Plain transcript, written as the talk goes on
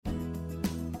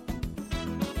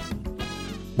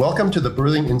Welcome to the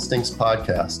Birthing Instincts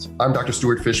podcast. I'm Dr.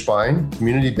 Stuart Fishbein,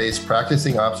 community-based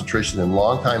practicing obstetrician and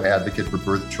longtime advocate for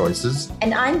birth choices.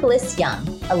 And I'm Bliss Young,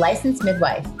 a licensed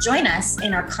midwife. Join us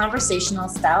in our conversational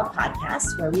style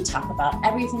podcast where we talk about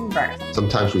everything birth.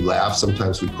 Sometimes we laugh,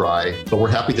 sometimes we cry, but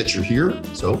we're happy that you're here.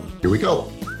 So here we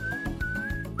go.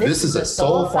 This is a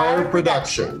Soulfire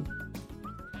production.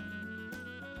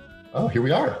 Oh, here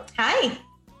we are. Hi.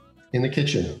 In the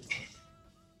kitchen.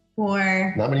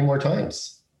 For not many more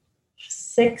times.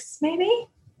 6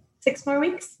 more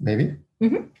weeks. Maybe.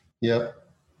 Mm-hmm. Yep.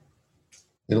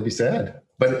 It'll be sad.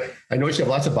 But I noticed you have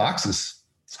lots of boxes.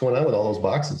 What's going on with all those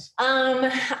boxes?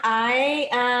 I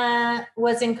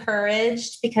was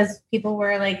encouraged because people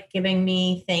were like giving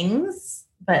me things,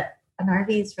 but an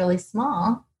RV is really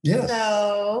small. Yes.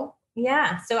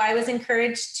 So I was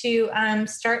encouraged to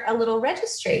start a little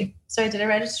registry. So I did a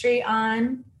registry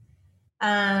on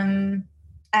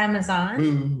Amazon.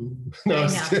 Ooh. No, I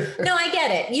know. No, I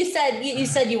get it. You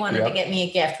said you wanted to get me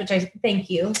a gift, which I thank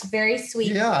you. Very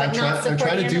sweet. Yeah, I'm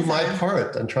trying to do my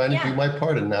part. I'm trying to do my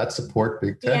part and not support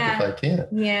big tech if I can.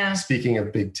 Yeah. Speaking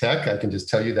of big tech, I can just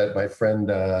tell you that my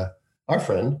friend, our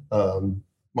friend,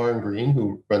 Maren Green,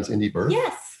 who runs Indie Birth.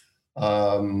 Yes.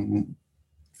 By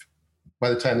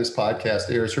the time this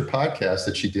podcast airs, her podcast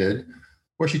that she did,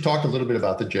 where she talked a little bit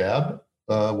about the jab,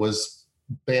 was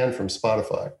banned from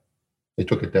Spotify. They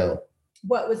took it down.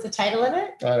 What was the title of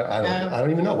it? I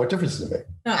don't even know. What difference does it make?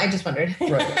 No, I just wondered.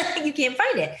 Right. You can't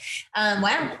find it.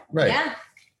 Wow. Right. Yeah.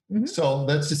 Mm-hmm. So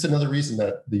that's just another reason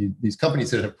that these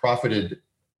companies that have profited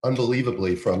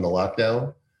unbelievably from the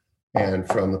lockdown and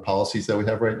from the policies that we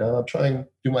have right now, I'm trying to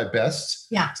do my best.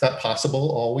 Yeah. It's not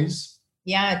possible always.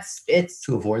 Yeah, it's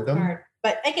to avoid them. hard,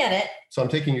 but I get it. So I'm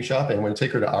taking you shopping. I'm going to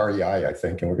take her to REI, I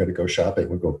think, and we're going to go shopping.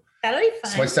 We'll go. That'll be fun.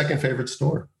 It's my second favorite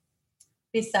store.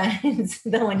 Besides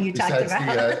the one you talked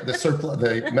about.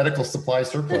 the medical supply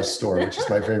surplus store, which is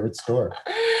my favorite store.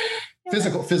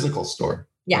 Physical store.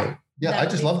 Yeah. Right? Yeah. I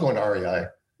just love going to REI.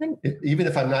 Even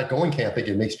if I'm not going camping,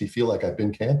 it makes me feel like I've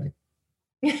been camping.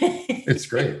 It's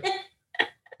great.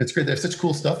 It's great. They have such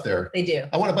cool stuff there. They do.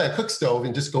 I want to buy a cook stove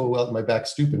and just go out in my back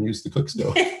stoop and use the cook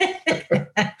stove.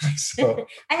 So,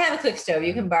 I have a cook stove.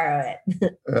 You can borrow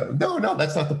it. No,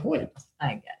 that's not the point.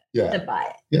 I get it. Yeah. To buy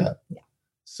it. Yeah.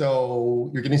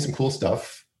 So you're getting some cool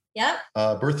stuff. Yep.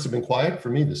 Births have been quiet for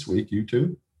me this week. You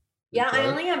too? Yeah, I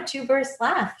only have 2 births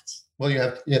left. Well, you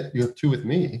have 2 with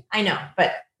me. I know,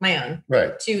 but my own.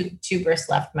 Right. Two births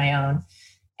left, my own.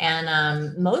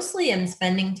 And mostly I'm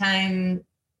spending time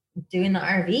doing the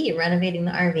RV, renovating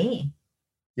the RV.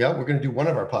 Yeah, we're going to do one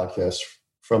of our podcasts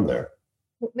from there.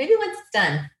 Maybe once it's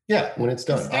done. Yeah, when it's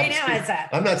done. Right now it's up.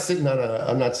 I'm not sitting on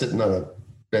a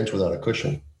bench without a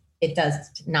cushion. It does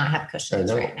not have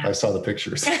cushions right now. I saw the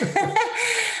pictures. But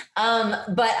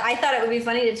I thought it would be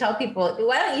funny to tell people.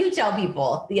 Why don't you tell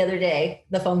people the other day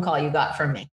the phone call you got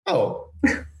from me? Oh,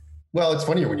 well, it's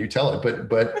funnier when you tell it,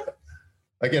 but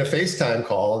I get a FaceTime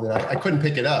call and I couldn't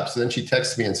pick it up. So then she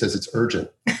texts me and says it's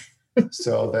urgent.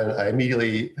 So then I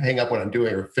immediately hang up what I'm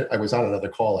doing, or I was on another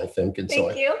call, I think. And so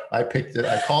I picked it.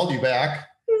 I called you back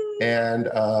and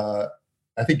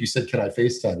I think you said, can I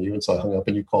FaceTime you? And so I hung up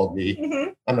and you called me.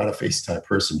 Mm-hmm. I'm not a FaceTime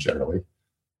person generally.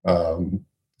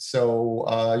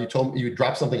 So you told me you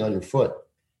dropped something on your foot.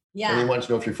 Yeah. And you wanted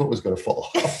to know if your foot was going to fall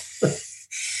off.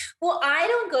 Well, I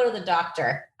don't go to the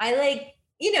doctor. I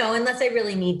unless I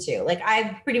really need to. Like,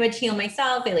 I pretty much heal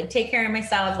myself. I take care of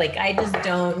myself. I just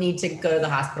don't need to go to the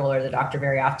hospital or the doctor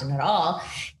very often at all.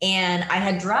 And I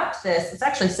had dropped this. It's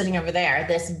actually sitting over there.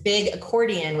 This big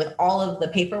accordion with all of the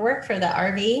paperwork for the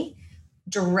RV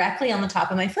directly on the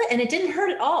top of my foot, and it didn't hurt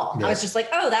at all. Yeah. I was just like,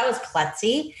 oh, that was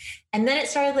klutzy. And then it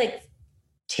started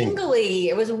tingly.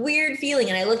 It was a weird feeling.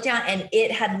 And I looked down and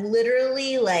it had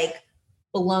literally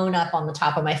blown up on the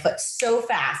top of my foot so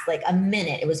fast, a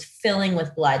minute. It was filling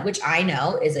with blood, which I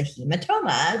know is a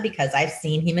hematoma because I've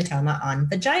seen hematoma on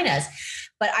vaginas.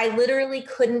 But I literally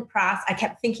couldn't process. I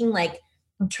kept thinking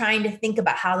I'm trying to think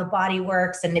about how the body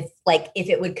works and if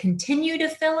it would continue to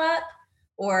fill up,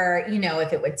 or,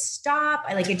 if it would stop.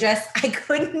 I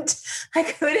couldn't.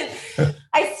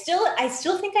 I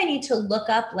still think I need to look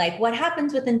up what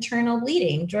happens with internal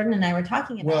bleeding. Jordan and I were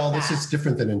talking about Well, this is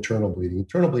different than internal bleeding.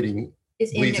 Internal bleeding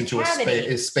bleeds into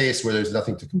a space where there's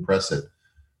nothing to compress it.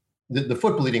 The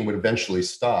foot bleeding would eventually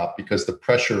stop because the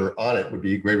pressure on it would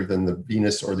be greater than the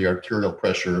venous or the arterial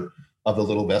pressure of the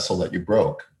little vessel that you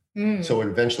broke. So it would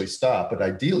eventually stop. But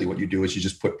ideally what you do is you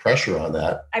just put pressure on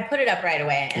that. I put it up right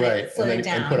away. And right.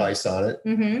 And put ice on it.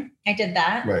 Mm-hmm. I did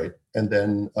that. Right. And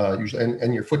then usually,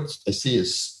 and your foot, I see,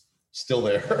 is still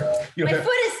there. My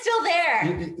foot is still there.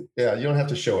 You don't have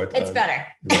to show it. It's better.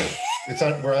 Right.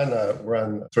 We're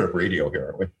on sort of radio here,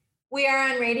 aren't we? We are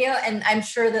on radio, and I'm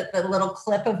sure that the little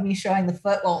clip of me showing the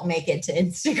foot won't make it to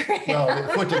Instagram. No,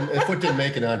 the foot didn't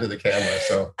make it onto the camera.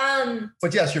 So,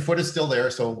 but yes, your foot is still there.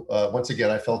 So once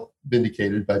again, I felt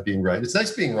vindicated by being right. It's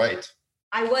nice being right.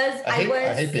 I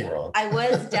hate being wrong. I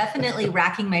was definitely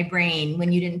racking my brain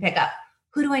when you didn't pick up.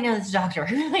 Who do I know that's a doctor?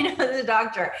 Who do I know that's a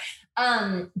doctor?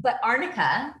 But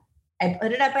arnica, I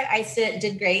put it up, I iced it,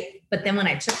 did great. But then when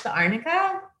I took the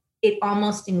arnica, it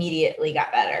almost immediately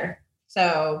got better.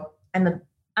 So I'm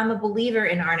a believer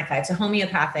in arnica. It's a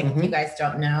homeopathic. If you guys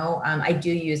don't know, I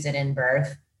do use it in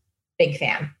birth. Big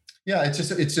fan. Yeah,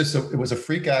 it was a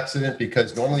freak accident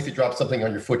because normally if you drop something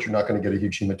on your foot, you're not going to get a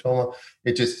huge hematoma.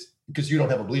 It just, because you don't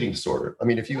have a bleeding disorder. I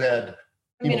mean, if you had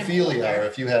hemophilia or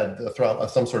if you had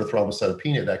some sort of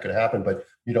thrombocytopenia, that could happen, but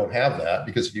you don't have that,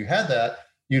 because if you had that,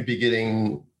 you'd be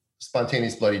getting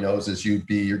spontaneous bloody noses.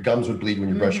 Your gums would bleed when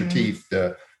you brush your teeth,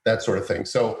 that sort of thing.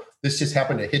 So this just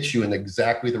happened to hit you in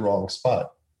exactly the wrong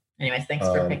spot. Anyways, thanks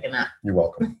for picking up. You're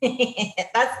welcome.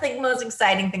 That's the most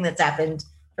exciting thing that's happened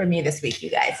for me this week, you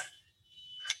guys.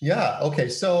 Yeah. Okay.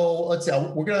 So let's see.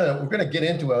 We're gonna get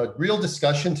into a real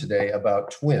discussion today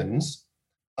about twins.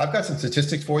 I've got some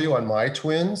statistics for you on my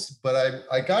twins, but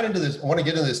I got into this. I want to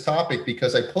get into this topic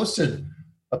because I posted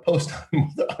a post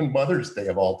on Mother's Day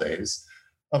of all days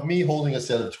of me holding a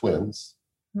set of twins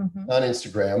on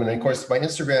Instagram, and of course my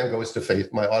Instagram goes to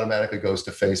my automatically goes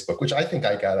to Facebook, which I think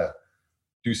I gotta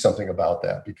do something about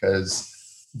that,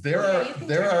 because there are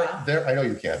I know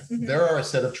you can. There are a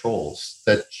set of trolls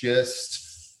that just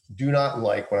do not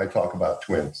like when I talk about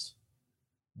twins.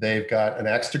 They've got an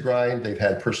axe to grind. They've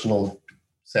had personal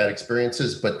sad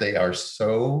experiences, but they are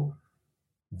so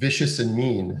vicious and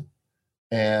mean.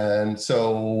 And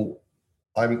so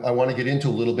I want to get into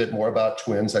a little bit more about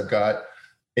twins. I've got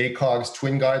ACOG's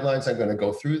twin guidelines. I'm going to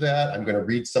go through that. I'm going to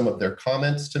read some of their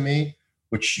comments to me,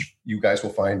 which you guys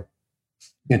will find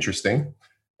interesting.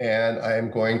 And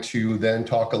I'm going to then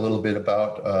talk a little bit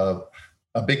about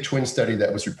a big twin study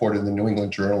that was reported in the New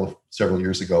England Journal several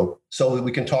years ago, so that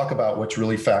we can talk about what's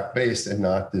really fact-based and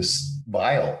not this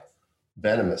vile,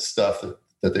 venomous stuff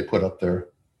that they put up there.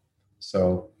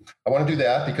 So I want to do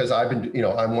that because I'm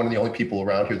one of the only people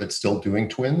around here that's still doing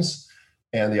twins.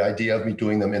 And the idea of me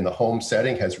doing them in the home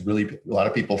setting has really, a lot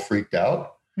of people freaked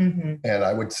out. And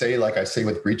I would say, like I say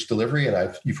with breech delivery,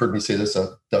 and you've heard me say this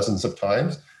dozens of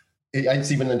times,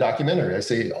 it's even in the documentary. I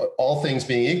say, all things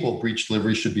being equal, breech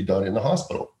delivery should be done in the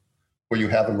hospital where you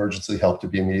have emergency help to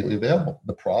be immediately available.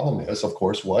 The problem is, of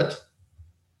course, what?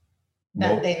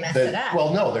 They mess it up.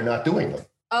 Well, no, they're not doing them.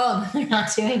 Oh, they're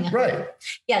not doing it. Right.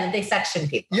 Yeah, that they section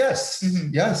people. Yes.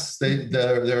 Yes.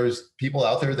 There's people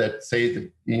out there that say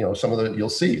that, you'll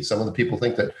see some of the people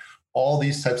think that all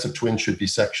these types of twins should be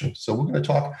sectioned. So we're going to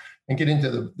talk and get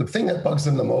into the thing that bugs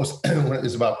them the most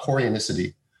is about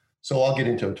chorionicity. So I'll get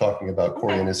into talking about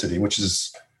chorionicity, which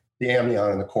is the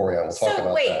amnion and the chorion. We'll talk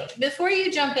about that. Before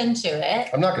you jump into it.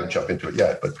 I'm not going to jump into it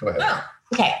yet, but go ahead. Oh,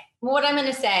 okay. What I'm going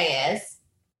to say is,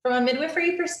 from a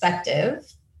midwifery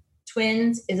perspective,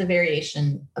 twins is a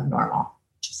variation of normal,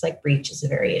 just like breech is a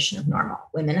variation of normal.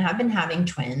 Women have been having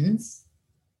twins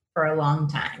for a long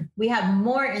time. We have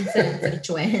more incidents of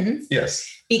twins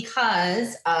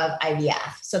because of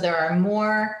IVF. So there are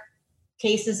more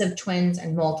cases of twins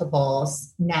and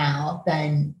multiples now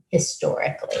than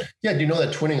historically. Yeah. Do you know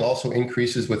that twinning also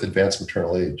increases with advanced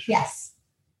maternal age? Yes.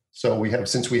 So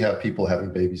since we have people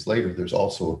having babies later, that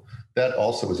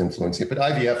also is influencing it. But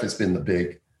IVF has been the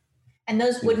big. And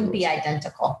those wouldn't be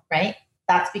identical, right?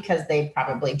 That's because they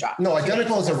probably dropped. No,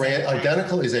 identical is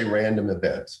a random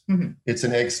event. It's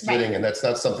an egg splitting, and that's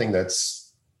not something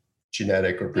that's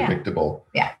genetic or predictable.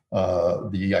 Yeah.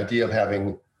 The idea of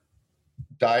having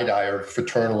die or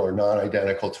fraternal or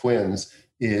non-identical twins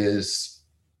is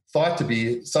thought to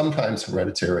be sometimes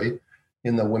hereditary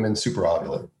in the women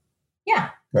superovulate. Yeah.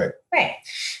 Right.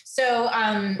 So,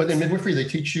 but in midwifery, they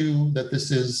teach you that this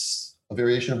is a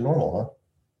variation of normal, huh?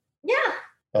 Yeah.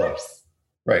 Of course.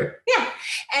 Right. Yeah.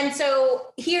 And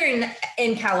so here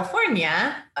in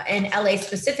California, in LA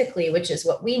specifically, which is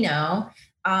what we know,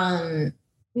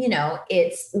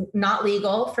 it's not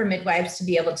legal for midwives to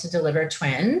be able to deliver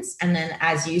twins. And then,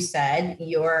 as you said,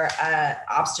 you're an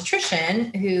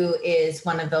obstetrician who is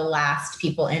one of the last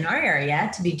people in our area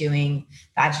to be doing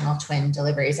vaginal twin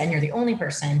deliveries. And you're the only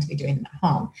person to be doing them at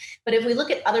home. But if we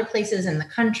look at other places in the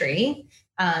country,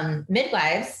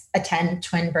 midwives attend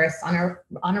twin births on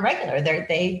a regular.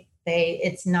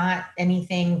 It's not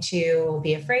anything to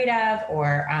be afraid of,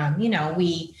 or,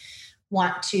 we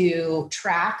want to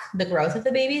track the growth of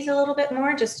the babies a little bit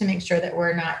more just to make sure that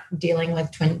we're not dealing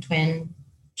with twin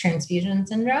transfusion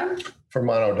syndrome. For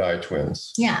monodi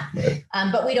twins. Yeah. Right.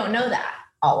 But we don't know that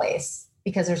always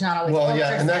because there's not always Well,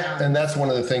 yeah, ultrasound. and that's one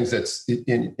of the things that's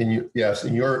in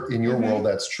your world,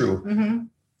 that's true. Mm-hmm.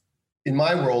 In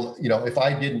my world, if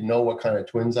I didn't know what kind of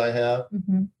twins I have,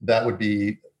 that would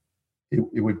be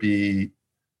it would be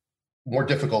more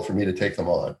difficult for me to take them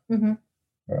on. All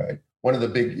right. One of the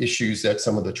big issues that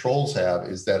some of the trolls have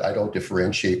is that I don't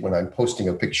differentiate when I'm posting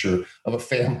a picture of a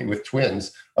family with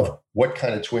twins of what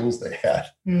kind of twins they had.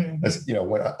 As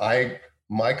when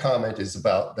my comment is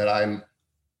about that I'm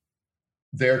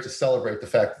there to celebrate the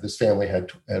fact that this family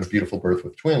had a beautiful birth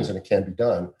with twins and it can be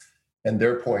done. And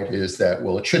their point is that,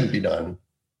 well, it shouldn't be done,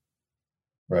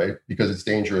 right? Because it's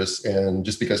dangerous. And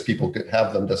just because people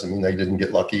have them doesn't mean they didn't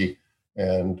get lucky.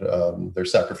 And they're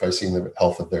sacrificing the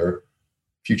health of their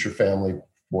future family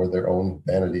for their own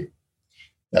vanity,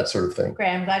 that sort of thing. Great.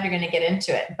 I'm glad you're going to get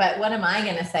into it. But what am I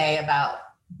going to say about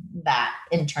that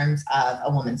in terms of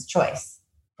a woman's choice?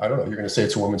 I don't know. You're going to say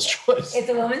it's a woman's choice. It's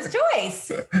a woman's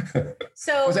choice.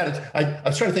 So was that I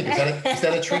was trying to think, is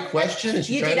that a trick question?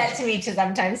 You do that to me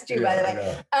sometimes too, by the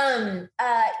way. Yeah.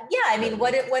 I mean,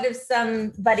 what if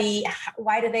somebody,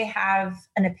 why do they have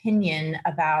an opinion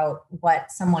about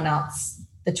what someone else,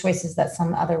 the choices that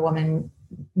some other woman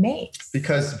makes?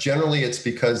 Because generally it's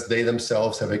because they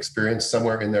themselves have experienced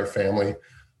somewhere in their family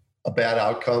a bad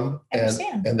outcome,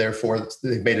 and therefore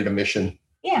they've made it a mission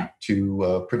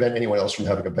to prevent anyone else from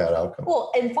having a bad outcome.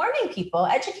 Well, informing people,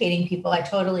 educating people, I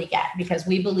totally get, because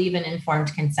we believe in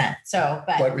informed consent.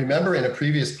 But remember, in a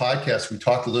previous podcast, we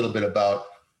talked a little bit about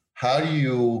how do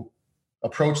you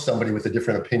approach somebody with a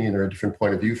different opinion or a different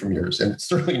point of view from yours, and it's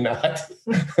certainly not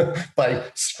by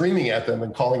screaming at them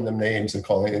and calling them names and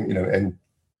calling them,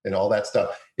 and all that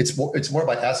stuff. It's more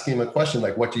by asking them a question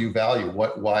like, what do you value?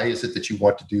 Why is it that you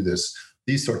want to do this?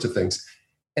 These sorts of things.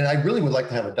 And I really would like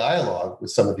to have a dialogue with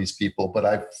some of these people, but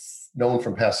I've known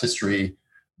from past history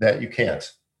that you can't,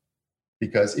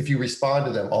 because if you respond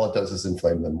to them, all it does is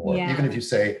inflame them more. Even if you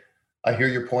say, I hear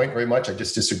your point very much, I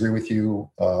just disagree with you,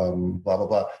 blah, blah,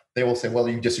 blah. They will say, well,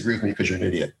 you disagree with me because you're an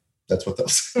idiot. That's what they'll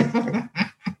say.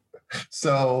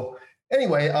 So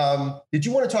anyway, did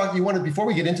you want to talk, before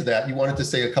we get into that, you wanted to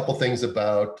say a couple things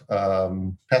about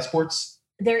passports?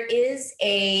 There is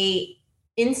a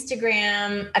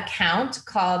Instagram account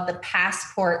called the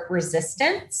Passport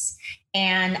Resistance.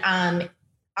 And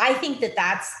I think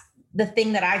that's the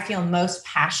thing that I feel most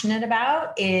passionate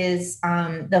about is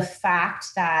the fact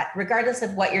that regardless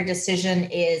of what your decision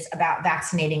is about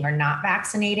vaccinating or not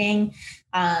vaccinating,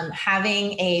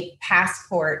 having a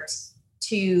passport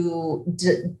to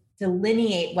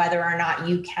delineate whether or not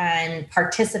you can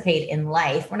participate in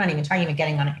life. We're not even talking about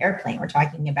getting on an airplane. We're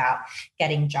talking about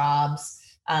getting jobs,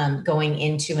 going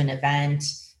into an event,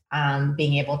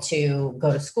 being able to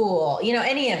go to school,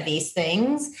 any of these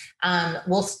things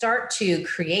will start to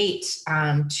create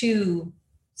two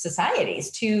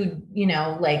societies,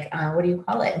 what do you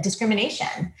call it?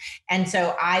 Discrimination. And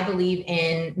so I believe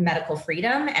in medical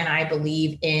freedom, and I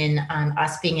believe in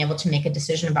us being able to make a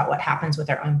decision about what happens with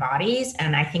our own bodies.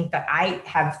 And I think that I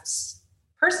have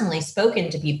personally spoken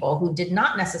to people who did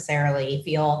not necessarily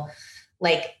feel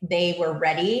like they were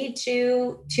ready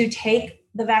to take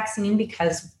the vaccine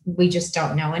because we just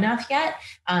don't know enough yet,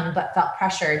 but felt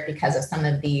pressured because of some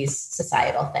of these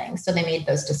societal things. So they made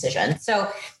those decisions.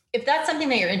 So if that's something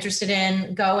that you're interested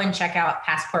in, go and check out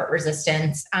Passport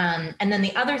Resistance. And then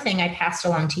the other thing I passed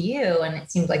along to you, and it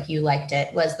seemed like you liked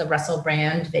it, was the Russell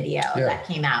Brand video that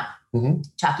came out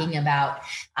talking about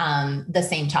the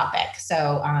same topic.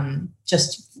 So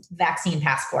just vaccine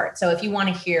passport. So if you want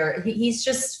to hear,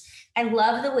 I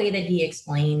love the way that he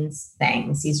explains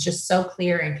things. He's just so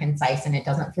clear and concise, and it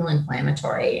doesn't feel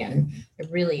inflammatory. And I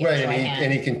really enjoy him.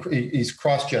 And he's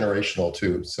cross-generational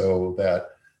too. So that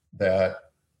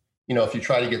if you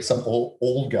try to get some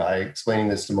old guy explaining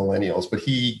this to millennials, but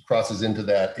he crosses into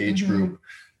that age group,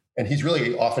 and he's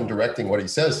really often directing what he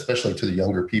says, especially to the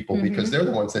younger people, because they're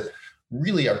the ones that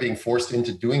really are being forced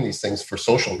into doing these things for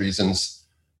social reasons,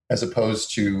 as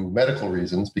opposed to medical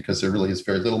reasons, because there really is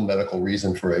very little medical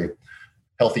reason for a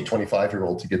healthy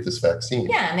 25-year-old to get this vaccine.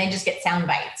 Yeah, and they just get sound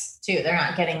bites too. They're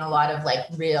not getting a lot of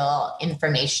real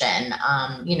information.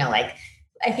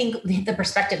 I think the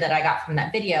perspective that I got from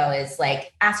that video is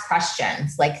ask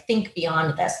questions, think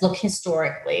beyond this, look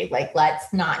historically,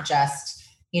 let's not just,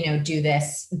 do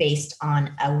this based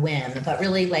on a whim, but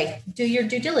really do your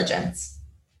due diligence.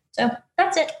 So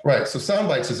that's it. Right. So sound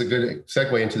bites is a good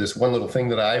segue into this one little thing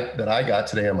that I got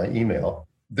today on my email.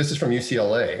 This is from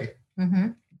UCLA.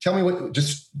 Tell me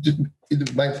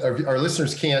our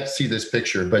listeners can't see this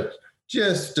picture, but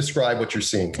Just describe what you're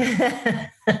seeing. Okay.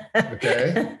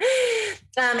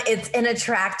 It's an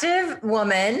attractive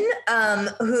woman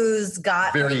who's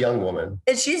got very young woman.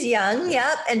 And she's young,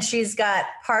 yep. And she's got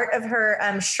part of her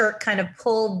shirt kind of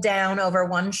pulled down over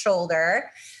one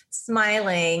shoulder,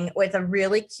 smiling with a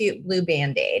really cute blue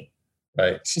Band-Aid.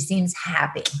 Right. She seems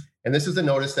happy. And this is a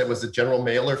notice that was a general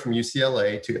mailer from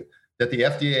UCLA that the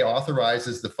FDA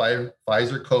authorizes the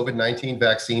Pfizer COVID-19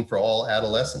 vaccine for all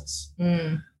adolescents.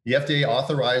 The FDA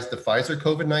authorized the Pfizer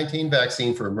COVID-19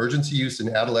 vaccine for emergency use in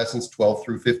adolescents 12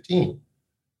 through 15.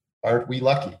 Aren't we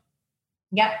lucky?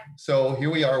 Yep. So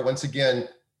here we are once again.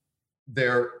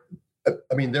 They're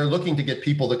looking to get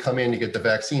people to come in to get the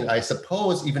vaccine. I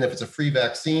suppose even if it's a free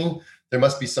vaccine, there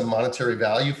must be some monetary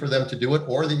value for them to do it,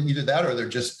 or either that or they're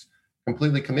just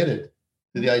completely committed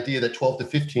to the idea that 12 to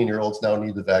 15-year-olds now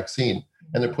need the vaccine.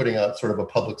 And they're putting out sort of a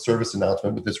public service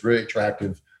announcement with this very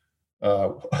attractive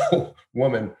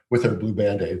woman with her blue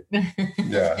Band-Aid.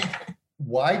 Yeah.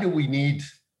 Why do we need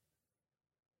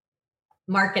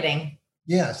marketing?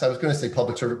 Yes, I was going to say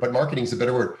public service, but marketing is a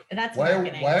better word. That's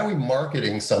marketing. Why are we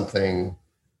marketing something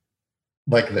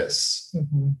like this?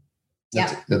 Mm-hmm.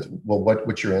 Well,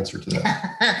 what's your answer to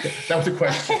that? That was a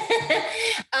question.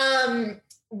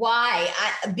 Why?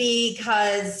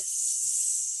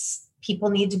 Because people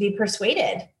need to be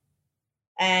persuaded.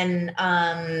 And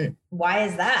why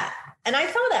is that? And I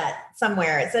saw that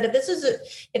somewhere. It said, if this is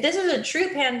a true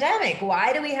pandemic,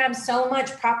 why do we have so much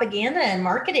propaganda and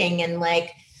marketing? And why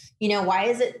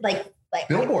is it like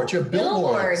billboards? You have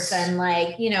billboards and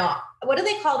what do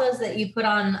they call those that you put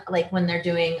on when they're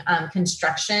doing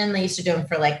construction? They used to do them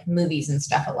for movies and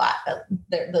stuff a lot. But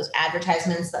those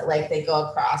advertisements that they go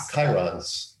across.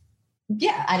 Chyrons.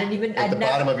 Yeah, I didn't even at the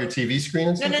bottom of your TV screen.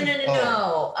 And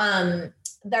No.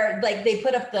 They're they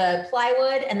put up the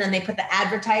plywood and then they put the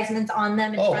advertisements on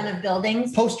them in front of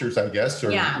buildings. Posters, I guess.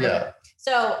 Yeah.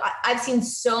 So I've seen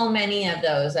so many of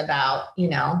those about,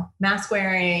 mask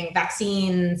wearing,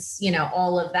 vaccines,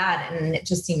 all of that. And it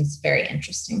just seems very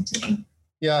interesting to me.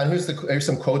 Yeah. And here's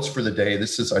some quotes for the day.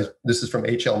 This is from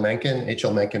H.L. Mencken.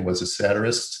 H.L. Mencken was a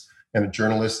satirist and a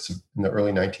journalist in the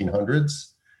early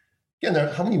 1900s. Again,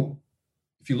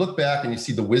 if you look back and you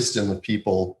see the wisdom of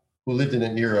people who lived in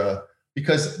an era,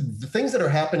 because the things that are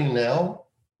happening now,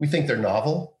 we think they're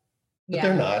novel, but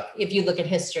they're not. If you look at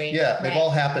history. Yeah, they've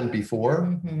all happened before.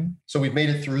 Mm-hmm. So we've made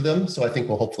it through them. So I think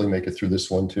we'll hopefully make it through this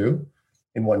one too,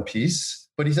 in one piece.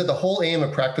 But he said the whole aim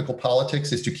of practical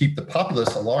politics is to keep the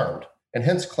populace alarmed and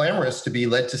hence clamorous to be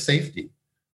led to safety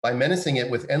by menacing it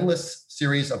with endless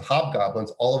series of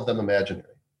hobgoblins, all of them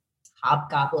imaginary.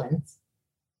 Hobgoblins.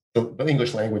 The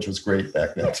English language was great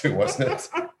back then too, wasn't it?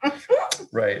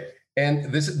 Right.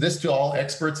 And this to all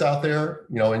experts out there,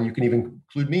 and you can even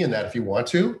include me in that if you want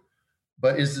to,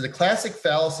 but is the classic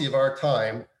fallacy of our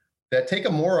time that take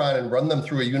a moron and run them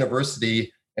through a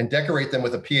university and decorate them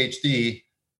with a PhD,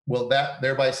 will that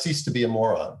thereby cease to be a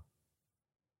moron?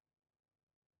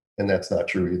 And that's not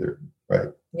true either, right?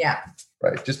 Yeah.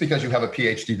 Right. Just because you have a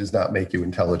PhD does not make you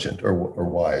intelligent or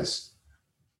wise.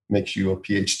 It makes you a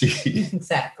PhD.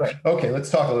 Exactly. Okay, let's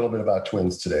talk a little bit about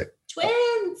twins today.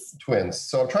 Twins.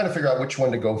 So I'm trying to figure out which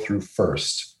one to go through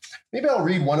first. Maybe I'll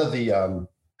read one of the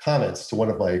comments to one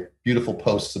of my beautiful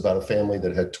posts about a family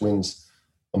that had twins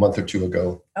a month or two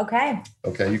ago. Okay.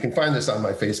 You can find this on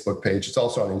my Facebook page. It's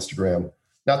also on Instagram.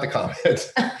 Not the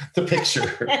comment, the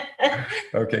picture.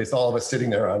 Okay. It's all of us sitting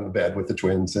there on the bed with the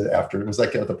twins after. It was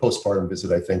like at the postpartum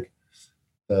visit, I think,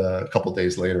 a couple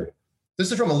days later.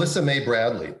 This is from Alyssa Mae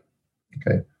Bradley.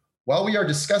 Okay. While we are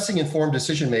discussing informed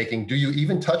decision-making, do you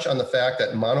even touch on the fact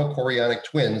that monochorionic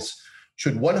twins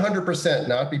should 100%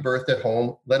 not be birthed at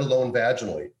home, let alone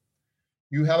vaginally?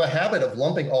 You have a habit of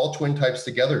lumping all twin types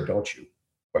together, don't you? ?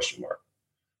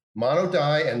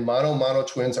 Mono-di and mono-mono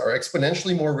twins are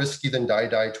exponentially more risky than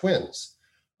di-di twins.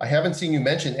 I haven't seen you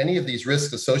mention any of these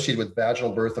risks associated with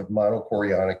vaginal birth of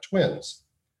monochorionic twins.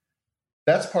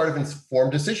 That's part of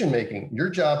informed decision-making. Your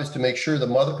job is to make sure the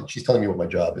mother, she's telling me what my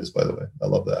job is, by the way. I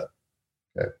love that.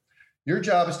 Okay. Your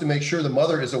job is to make sure the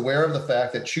mother is aware of the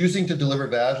fact that choosing to deliver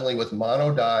vaginally with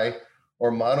mono-di or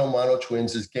mono-mono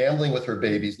twins is gambling with her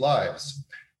baby's lives.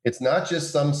 It's not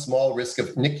just some small risk of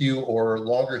NICU or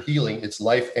longer healing, it's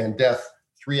life and death,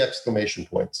 3 exclamation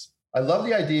points. I love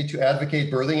the idea to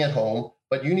advocate birthing at home,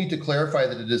 but you need to clarify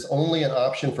that it is only an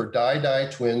option for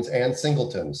di-di twins and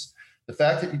singletons. The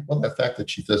fact that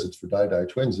she says it's for di-di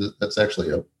twins, that's actually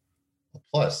a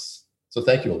plus. So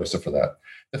thank you, Alyssa, for that.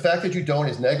 The fact that you don't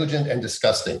is negligent and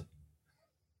disgusting.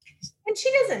 And she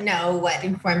doesn't know what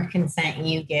informed consent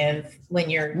you give when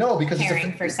you're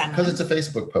caring for someone. Because it's a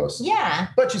Facebook post. Yeah.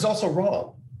 But she's also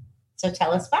wrong. So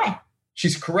tell us why.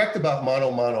 she's correct about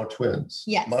mono twins.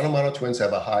 Yes. Mono twins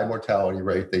have a high mortality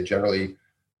rate. They generally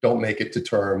don't make it to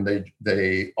term.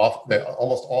 They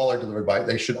almost all are delivered by,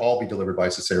 they should all be delivered by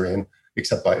cesarean,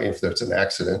 except by if there's an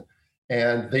accident.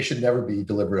 And they should never be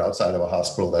delivered outside of a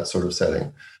hospital, that sort of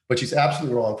setting. But she's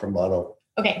absolutely wrong for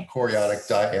monochorionic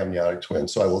diamniotic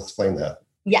twins. So I will explain that.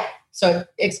 Yeah. So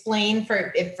explain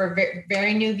for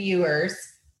very new viewers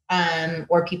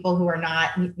or people who are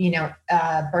not,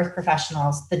 birth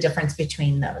professionals, the difference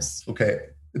between those. Okay.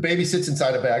 The baby sits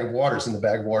inside a bag of waters, and the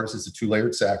bag of waters is a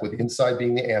 2-layered sac with the inside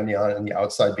being the amnion and the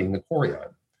outside being the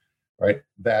chorion, right?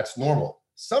 That's normal.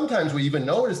 Sometimes we even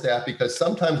notice that because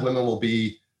sometimes women will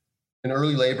be in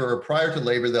early labor or prior to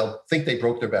labor, they'll think they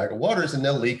broke their bag of waters and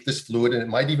they'll leak this fluid, and it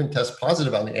might even test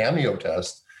positive on the amnio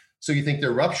test. So you think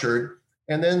they're ruptured,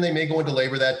 and then they may go into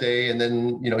labor that day, and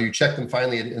then you check them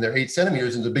finally and they're 8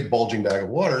 centimeters and it's a big bulging bag of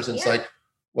waters. And it's like,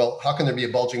 well, how can there be a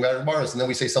bulging bag of waters? And then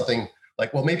we say something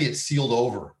like, well, maybe it's sealed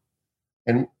over.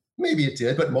 And maybe it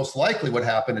did, but most likely what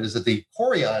happened is that the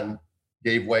chorion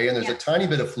gave way and there's a tiny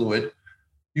bit of fluid.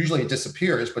 Usually it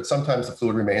disappears, but sometimes the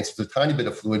fluid remains. There's a tiny bit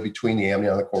of fluid between the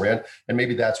amnion and the chorion, and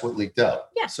maybe that's what leaked out.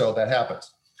 Yeah. So that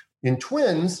happens. In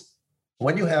twins,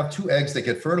 when you have 2 eggs that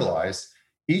get fertilized,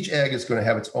 each egg is going to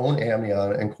have its own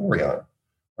amnion and chorion.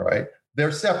 All right.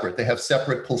 They're separate. They have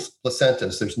separate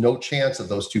placentas. There's no chance of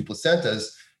those 2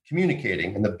 placentas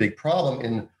communicating. And the big problem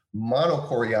in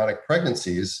monochorionic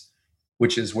pregnancies,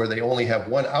 which is where they only have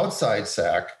one outside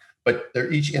sac, but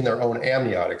they're each in their own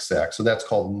amniotic sac. So that's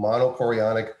called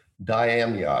monochorionic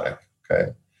diamniotic.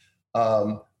 Okay.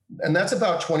 And that's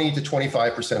about 20 to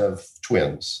 25% of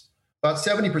twins. About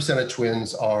 70% of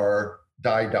twins are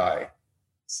di.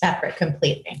 Separate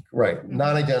completely. Right. Mm-hmm.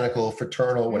 Non-identical,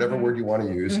 fraternal, whatever word you want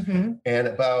to use. Mm-hmm. And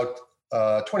about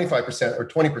 25% or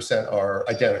 20% are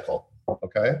identical.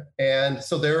 Okay. And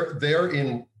so they're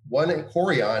in one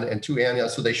chorion and 2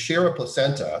 amnions. So they share a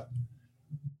placenta.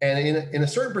 And in a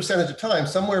certain percentage of time,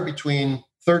 somewhere between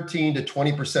 13 to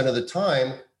 20% of the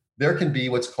time, there can be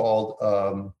what's called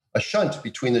a shunt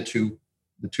between the two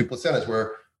placentas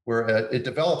where it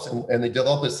develops, and they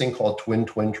develop this thing called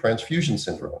twin-twin transfusion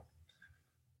syndrome.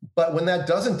 But when that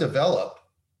doesn't develop,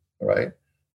 right,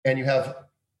 and you have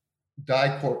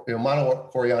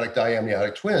monochorionic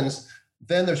diamniotic twins,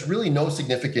 then there's really no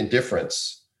significant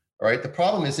difference. All right. The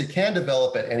problem is it can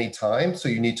develop at any time, so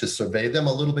you need to survey them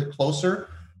a little bit closer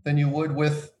than you would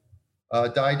with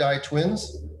di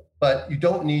twins, but you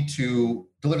don't need to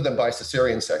deliver them by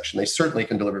cesarean section. They certainly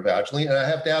can deliver vaginally, and I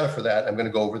have data for that. I'm going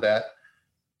to go over that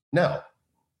now.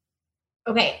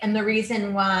 Okay, and the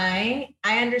reason why,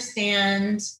 I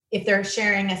understand if they're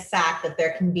sharing a sac that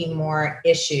there can be more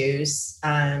issues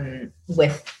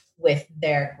with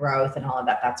their growth and all of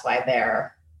that. That's why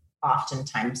they're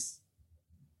oftentimes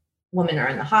women are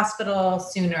in the hospital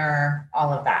sooner,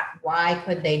 all of that. Why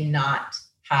could they not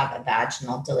have a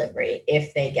vaginal delivery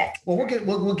if they get? Well,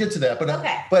 we'll get to that, but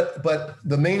okay. But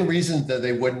the main reason that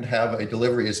they wouldn't have a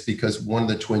delivery is because one of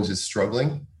the twins is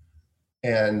struggling,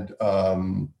 and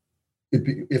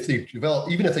if they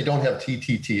develop, even if they don't have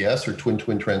TTTS or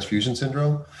twin transfusion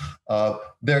syndrome,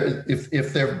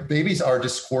 if their babies are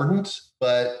discordant,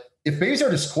 but if babies are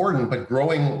discordant but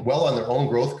growing well on their own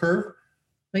growth curve,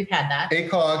 we've had that.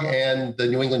 ACOG and the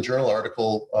New England Journal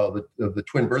article of the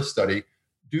twin birth study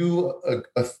do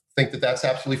think that that's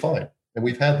absolutely fine, and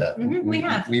we've had that. Mm-hmm,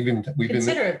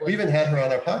 we've even had her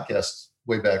on our podcast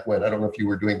way back when. I don't know if you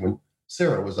were doing when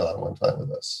Sarah was on one time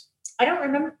with us. I don't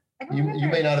remember. You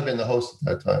may not have been the host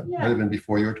at that time. Yeah. It might have been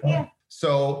before your time. Yeah.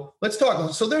 So let's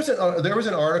talk. So there was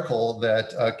an article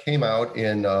that came out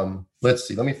in, let's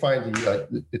see, let me find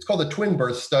it's called the Twin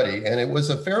Birth Study. And it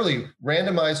was a fairly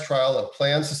randomized trial of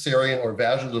planned cesarean or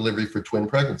vaginal delivery for twin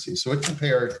pregnancies. So it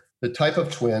compared the type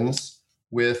of twins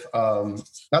with,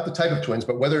 not the type of twins,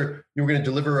 but whether you were going to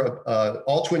deliver,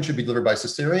 all twins should be delivered by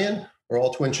cesarean or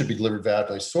all twins should be delivered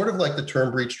vaginally, sort of like the term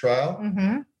breach trial.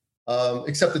 Mm-hmm.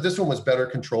 Except that this one was better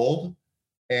controlled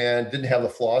and didn't have the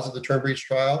flaws of the term breach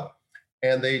trial.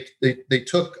 And they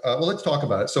took, well, let's talk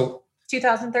about it. So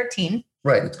 2013.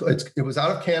 Right. It was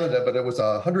out of Canada, but it was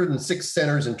 106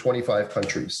 centers in 25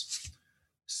 countries.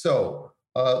 So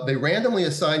they randomly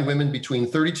assigned women between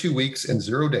 32 weeks and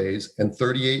 0 days and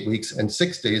 38 weeks and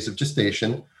 6 days of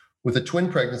gestation with a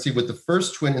twin pregnancy with the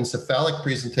first twin in cephalic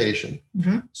presentation.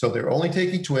 Mm-hmm. So they're only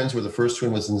taking twins where the first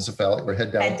twin was in the cephalic or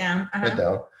head down. Head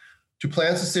down. To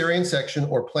plan cesarean section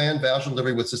or plan vaginal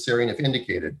delivery with cesarean if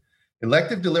indicated.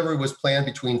 Elective delivery was planned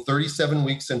between 37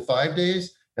 weeks and 5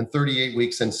 days and 38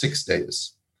 weeks and 6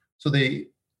 days. So they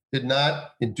did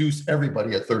not induce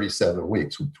everybody at 37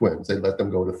 weeks with twins. They let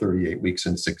them go to 38 weeks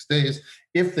and 6 days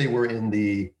if they were in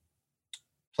the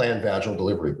planned vaginal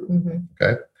delivery group. Mhm.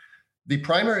 Okay. The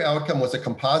primary outcome was a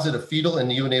composite of fetal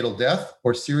and neonatal death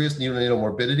or serious neonatal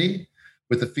morbidity,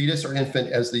 with the fetus or infant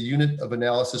as the unit of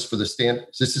analysis for the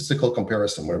statistical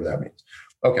comparison, whatever that means.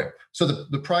 Okay, so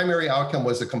the primary outcome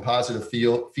was a composite of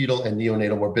fetal and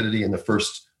neonatal morbidity in the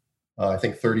first, I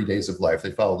think, 30 days of life.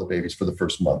 They followed the babies for the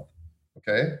first month.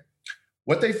 Okay.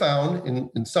 What they found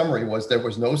in summary was there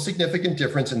was no significant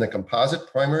difference in the composite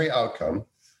primary outcome,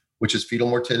 which is fetal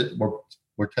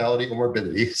mortality or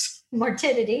morbidities.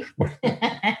 Mortidity.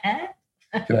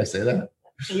 Can I say that?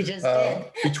 You just did.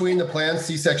 Between the planned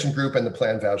C-section group and the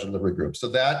planned vaginal delivery group. So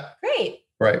that, Great.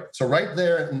 right. So right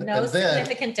there, No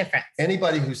significant difference.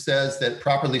 Anybody who says that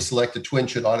properly selected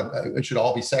twins should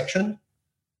all be sectioned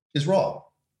is wrong.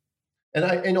 And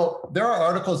there are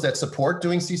articles that support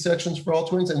doing C-sections for all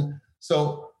twins. And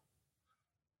so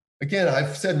again,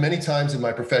 I've said many times in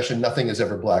my profession, nothing is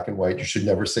ever black and white. You should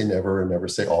never say never and never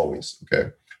say always. Okay.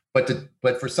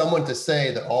 But for someone to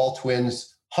say that all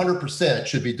twins 100%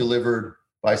 should be delivered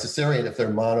by cesarean if they're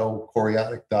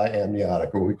monochorionic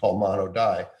diamniotic, or what we call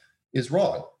mono-di, is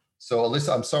wrong. So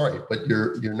Alyssa, I'm sorry, but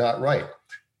you're not right.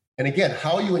 And again,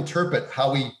 how you interpret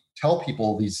how we tell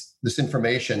people this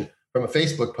information from a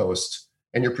Facebook post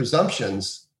and your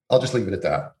presumptions, I'll just leave it at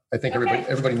that. I think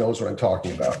everybody knows what I'm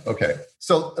talking about. Okay.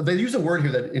 So they use a word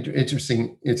here that it's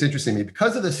interesting to me.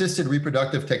 Because of assisted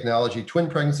reproductive technology, twin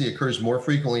pregnancy occurs more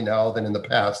frequently now than in the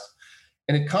past,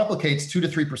 and it complicates 2 to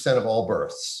 3% of all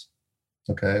births.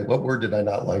 Okay. What word did I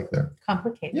not like there?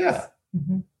 Complicates. Yeah.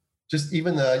 Mm-hmm. Just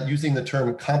even using the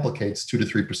term complicates 2 to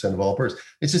 3% of all births.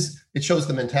 It shows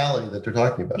the mentality that they're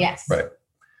talking about. Yes. Right.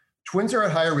 Twins are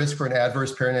at higher risk for an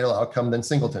adverse perinatal outcome than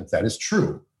singletons. That is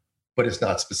true, but it's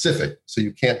not specific. So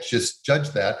you can't just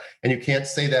judge that. And you can't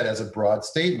say that as a broad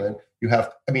statement.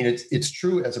 It's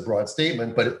true as a broad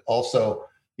statement, but it also,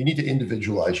 you need to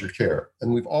individualize your care.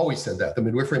 And we've always said that. The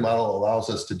midwifery model allows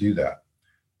us to do that.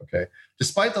 Okay.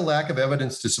 Despite the lack of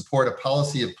evidence to support a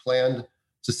policy of planned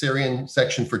cesarean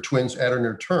section for twins at or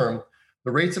near term,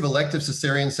 the rates of elective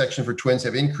cesarean section for twins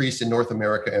have increased in North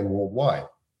America and worldwide.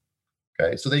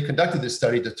 Okay. So they conducted this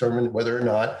study to determine whether or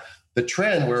not the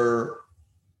trend where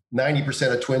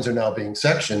 90% of twins are now being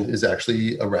sectioned is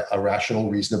actually a rational,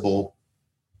 reasonable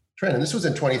trend. And this was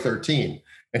in 2013.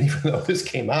 And even though this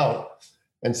came out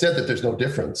and said that there's no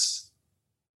difference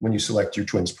when you select your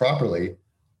twins properly,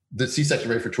 the C-section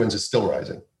rate for twins is still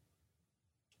rising.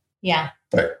 Yeah.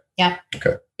 Right. Yeah.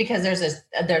 Okay. Because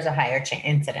there's a higher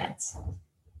incidence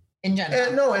in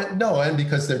general. And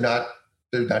because they're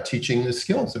not teaching the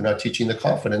skills, they're not teaching the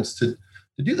confidence to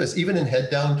do this, even in head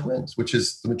down twins, which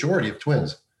is the majority of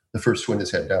twins. The first twin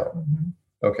is head down.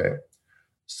 Mm-hmm. Okay.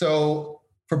 So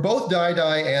for both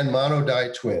di-di and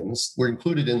mono-di twins were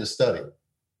included in the study.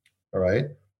 All right.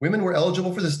 Women were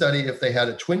eligible for the study if they had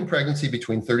a twin pregnancy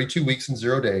between 32 weeks and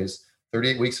 0 days,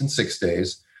 38 weeks and 6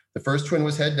 days. The first twin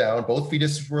was head down. Both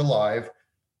fetuses were alive.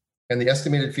 And the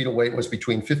estimated fetal weight was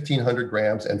between 1,500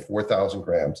 grams and 4,000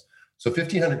 grams. So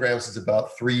 1,500 grams is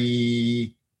about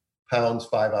 3 pounds,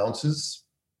 5 ounces,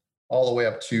 all the way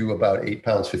up to about 8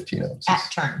 pounds, 15 ounces. At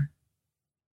term.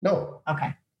 No.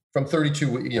 Okay. From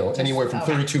 32, anywhere from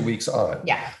 32 weeks on.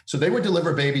 Yeah. So they would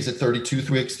deliver babies at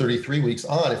 32 weeks, 33 weeks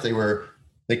on if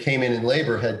they came in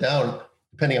labor head down,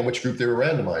 depending on which group they were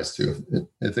randomized to.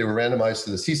 If they were randomized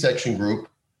to the C-section group,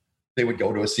 they would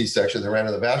go to a C-section. If they ran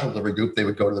to the vaginal delivery group, they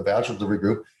would go to the vaginal delivery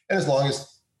group. And as long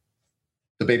as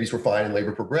the babies were fine and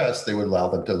labor progressed, they would allow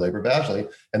them to labor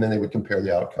vaginally, and then they would compare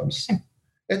the outcomes.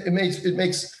 It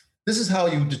makes this is how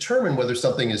you determine whether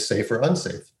something is safe or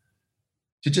unsafe.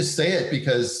 To just say it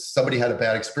because somebody had a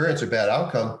bad experience or bad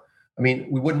outcome, we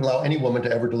wouldn't allow any woman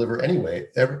to ever deliver anyway,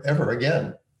 ever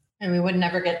again. And we would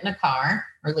never get in a car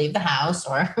or leave the house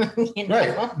or,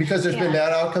 Right, because there's been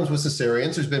bad outcomes with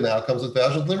cesareans, there's been outcomes with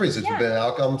vaginal deliveries, there's been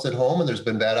outcomes at home, and there's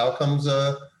been bad outcomes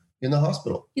in the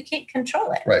hospital. You can't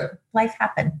control it. Right. Life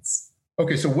happens.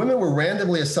 Okay, so women were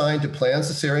randomly assigned to planned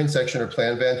cesarean section or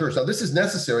planned van der Waals. Now, this is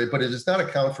necessary, but it does not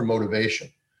account for motivation.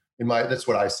 That's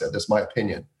what I said. That's my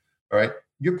opinion. All right.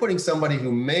 You're putting somebody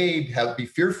who may be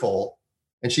fearful,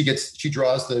 and she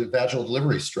draws the vaginal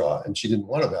delivery straw, and she didn't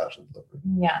want a vaginal delivery.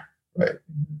 Yeah. Right.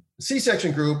 The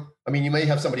C-section group, you may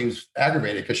have somebody who's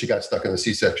aggravated because she got stuck in the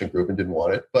C-section group and didn't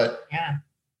want it, but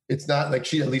it's not like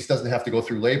she at least doesn't have to go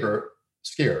through labor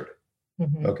scared.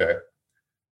 Mm-hmm. Okay.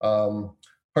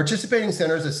 Participating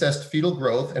centers assessed fetal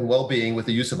growth and well-being with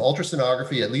the use of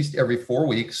ultrasonography at least every 4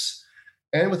 weeks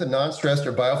and with a non-stressed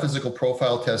or biophysical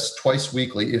profile test twice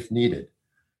weekly if needed.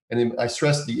 And I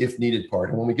stress the if needed part.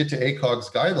 And when we get to ACOG's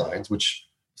guidelines, which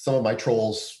some of my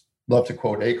trolls love to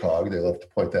quote ACOG, they love to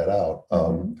point that out.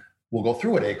 we'll go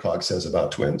through what ACOG says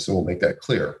about twins, and we'll make that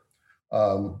clear.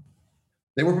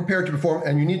 They were prepared to perform,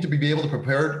 and you need to be able to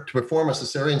prepare to perform a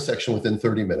cesarean section within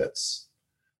 30 minutes.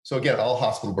 So again, all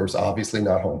hospital births, obviously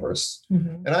not home births.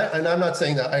 And I'm not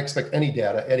saying that I expect any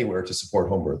data anywhere to support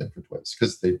home birthing for twins,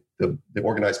 because the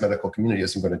organized medical community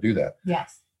isn't going to do that.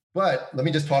 Yes. But let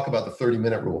me just talk about the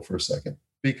 30-minute rule for a second,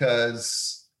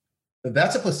 because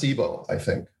that's a placebo, I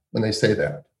think, when they say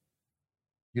that.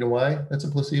 You know why that's a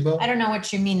placebo? I don't know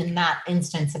what you mean in that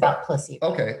instance about placebo.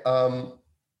 Okay.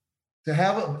 To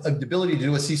have the ability to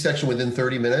do a C-section within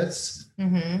 30 minutes,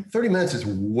 30 minutes is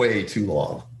way too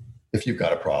long if you've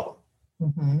got a problem.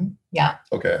 Yeah.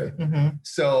 Okay.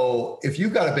 So if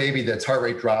you've got a baby that's heart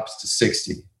rate drops to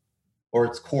 60, or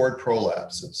its cord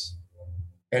prolapses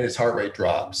and its heart rate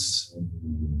drops,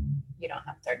 you don't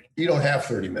have 30 minutes. You don't have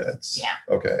 30 minutes. Yeah.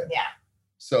 Okay. Yeah.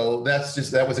 So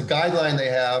that was a guideline they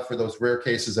have for those rare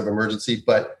cases of emergency.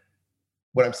 But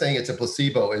what I'm saying, it's a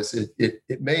placebo, is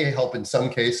it may help in some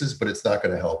cases, but it's not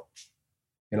going to help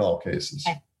in all cases.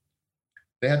 Okay.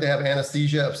 They had to have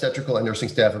anesthesia, obstetrical, and nursing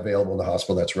staff available in the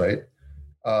hospital. That's right.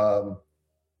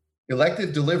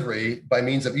 Elective delivery by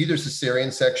means of either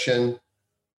cesarean section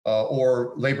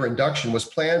or labor induction was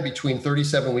planned between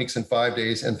 37 weeks and 5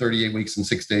 days and 38 weeks and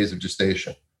 6 days of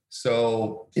gestation.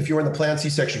 So if you're in the planned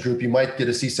C-section group, you might get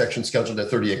a C-section scheduled at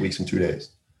 38 weeks and 2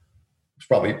 days. It's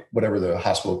probably whatever the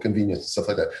hospital convenience and stuff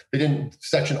like that. They didn't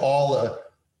section all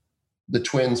the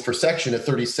twins for section at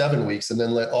 37 weeks and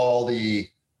then let all the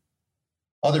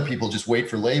other people just wait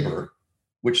for labor,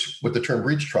 which what the term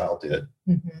breach trial did,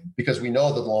 because we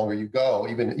know the longer you go,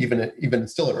 even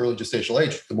still at early gestational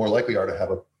age, the more likely you are to have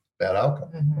a bad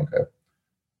outcome. Okay.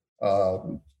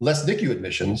 Less NICU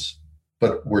admissions,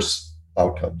 but worse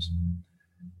outcomes.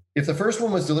 If the first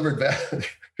one was delivered,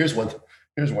 here's one,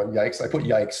 yikes. I put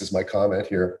yikes as my comment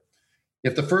here.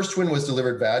 If the first twin was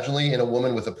delivered vaginally in a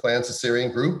woman with a planned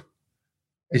cesarean group,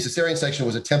 a cesarean section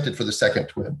was attempted for the second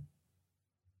twin.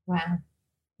 Wow.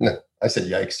 No, I said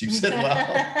yikes. You said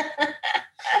wow.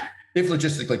 If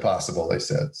logistically possible, they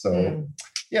said. So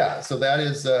yeah, so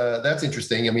that's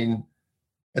interesting. I mean,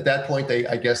 at that point,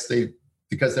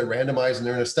 because they're randomized and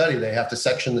they're in a study, they have to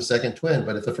section the second twin.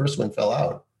 But if the first one fell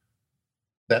out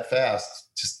that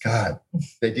fast, just God,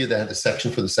 the idea they had to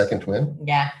section for the second twin.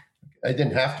 Yeah. I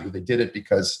didn't have to. They did it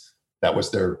because that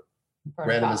was their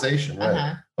randomization,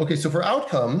 right? Okay, so for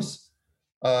outcomes,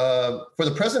 for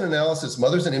the present analysis,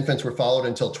 mothers and infants were followed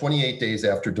until 28 days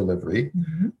after delivery.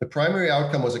 The primary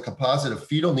outcome was a composite of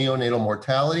fetal neonatal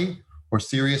mortality or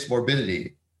serious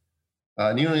morbidity.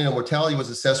 Neonatal mortality was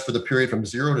assessed for the period from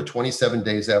 0 to 27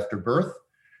 days after birth,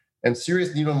 and serious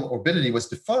neonatal morbidity was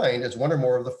defined as one or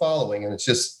more of the following, and it's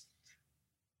just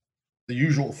the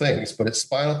usual things, but it's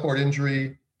spinal cord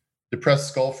injury, depressed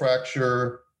skull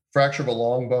fracture, fracture of a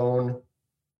long bone,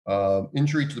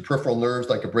 injury to the peripheral nerves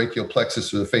like a brachial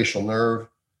plexus or the facial nerve,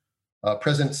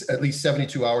 present at least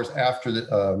 72 hours after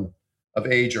of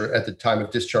age or at the time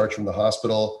of discharge from the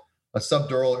hospital, a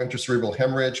subdural or intracerebral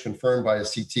hemorrhage confirmed by a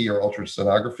CT or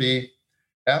ultrasonography,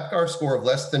 APGAR score of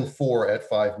less than 4 at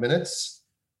 5 minutes,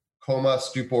 coma,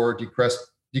 stupor,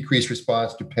 decreased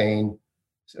response to pain,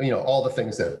 all the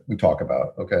things that we talk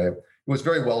about, okay? It was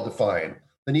very well defined.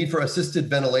 The need for assisted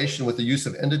ventilation with the use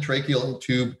of endotracheal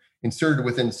tube inserted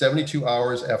within 72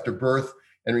 hours after birth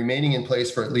and remaining in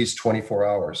place for at least 24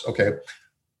 hours. Okay.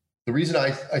 The reason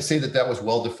I say that was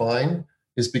well defined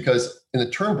is because in the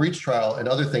term breach trial and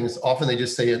other things, often they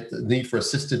just say the need for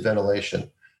assisted ventilation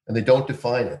and they don't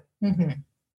define it.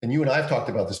 And you and I have talked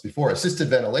about this before. Assisted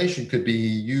ventilation could be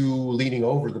you leaning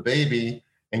over the baby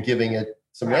and giving it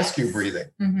some rescue breathing.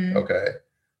 Okay.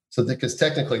 So because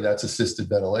technically that's assisted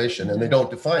ventilation and they don't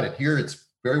define it. Here it's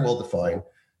very well defined.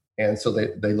 And so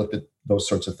they looked at those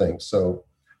sorts of things. So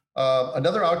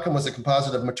another outcome was a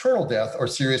composite of maternal death or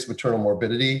serious maternal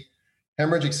morbidity,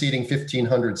 hemorrhage exceeding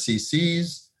 1,500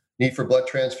 cc's, need for blood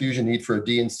transfusion, need for a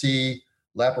D&C,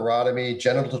 laparotomy,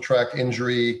 genital tract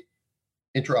injury,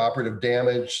 intraoperative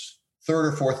damage,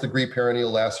 3rd or 4th degree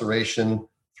perineal laceration,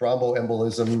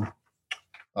 thromboembolism,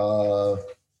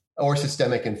 or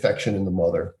systemic infection in the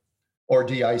mother, or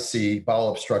DIC, bowel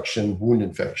obstruction, wound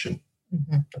infection.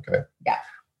 Okay. Yeah.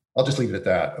 I'll just leave it at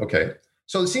that. Okay.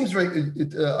 So it seems very,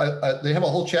 they have a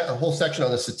whole section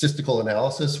on the statistical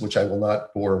analysis, which I will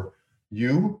not bore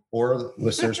you or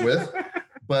listeners with,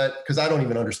 but because I don't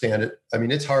even understand it. I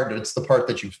mean, it's hard. It's the part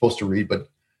that you're supposed to read, but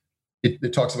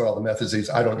it talks about all the methods.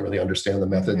 I don't really understand the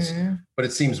methods, but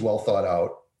it seems well thought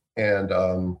out. And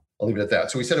I'll leave it at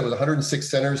that. So we said it was 106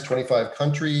 centers, 25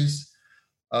 countries.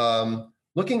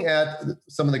 Looking at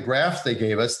some of the graphs they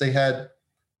gave us, they had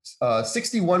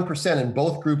 61% in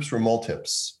both groups were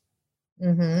multips.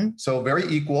 Mm-hmm. So very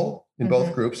equal in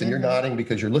both groups. And you're nodding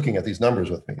because you're looking at these numbers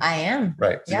with me. I am.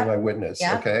 Right. So you're my witness.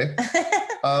 Yep. Okay.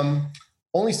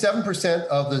 Only 7%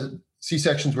 of the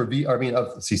C-sections were of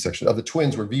the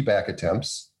twins were VBAC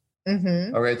attempts.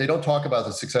 Mm-hmm. All right. They don't talk about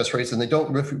the success rates, and they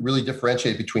don't really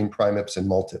differentiate between primips and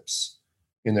multips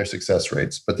in their success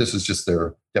rates, but this is just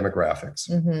their demographics.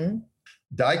 Mm-hmm.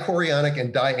 Dichorionic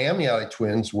and diamniotic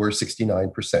twins were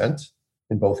 69%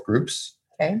 in both groups.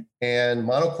 Okay. And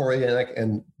monochorionic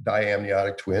and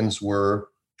diamniotic twins were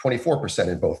 24%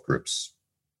 in both groups.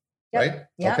 Yep. Right?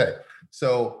 Yep. Okay.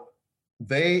 So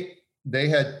they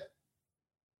had,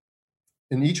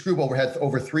 in each group had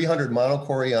over 300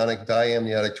 monochorionic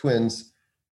diamniotic twins,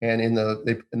 and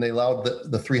they allowed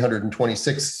the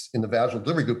 326 in the vaginal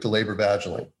delivery group to labor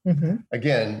vaginally. Mm-hmm.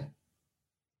 Again,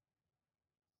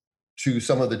 to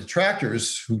some of the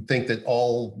detractors who think that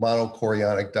all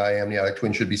monochorionic diamniotic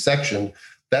twins should be sectioned,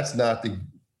 that's not the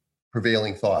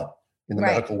prevailing thought in the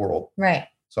medical world. Right.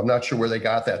 So I'm not sure where they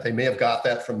got that. They may have got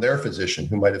that from their physician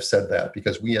who might have said that,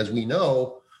 because as we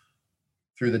know,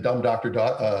 through the dumb doctor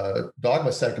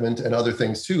dogma segment and other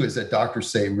things too, is that doctors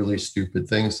say really stupid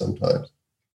things sometimes.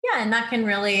 Yeah, and that can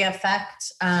really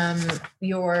affect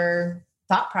your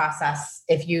thought process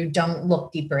if you don't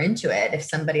look deeper into it. If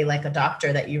somebody like a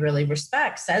doctor that you really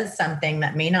respect says something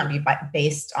that may not be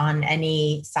based on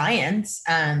any science,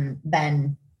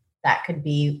 then that could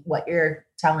be what you're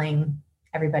telling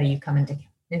everybody you come into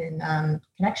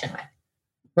connection with.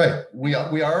 Right. We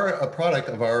are a product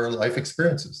of our life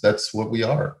experiences. That's what we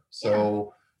are.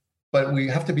 So, but we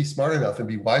have to be smart enough and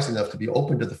be wise enough to be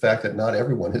open to the fact that not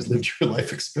everyone has lived your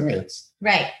life experience.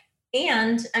 Right.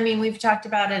 And I mean, we've talked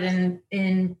about it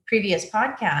in previous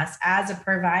podcasts. As a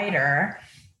provider,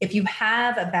 if you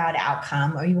have a bad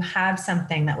outcome or you have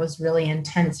something that was really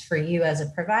intense for you as a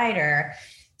provider,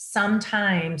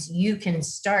 sometimes you can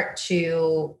start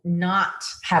to not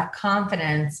have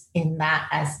confidence in that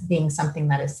as being something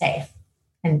that is safe.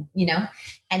 And,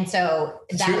 and so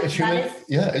that's dangerous.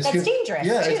 Yeah, it's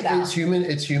human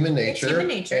nature. It's human nature. It's human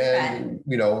nature. And,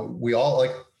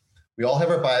 we all have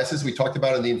our biases. We talked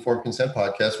about in the Informed Consent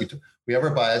podcast. We have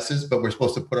our biases, but we're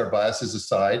supposed to put our biases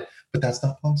aside, but that's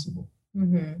not possible.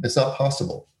 Mm-hmm. It's not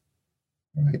possible.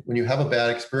 Right? When you have a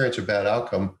bad experience or bad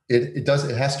outcome, it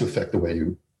has to affect the way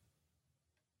you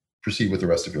proceed with the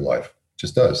rest of your life. It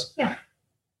just does. Yeah.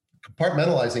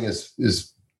 Compartmentalizing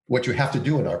is what you have to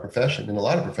do in our profession. In a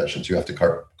lot of professions, you have to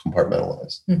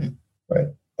compartmentalize. Mm-hmm. Right.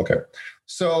 Okay.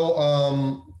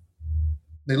 So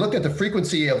they looked at the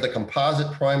frequency of the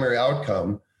composite primary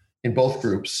outcome in both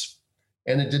groups,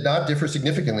 and it did not differ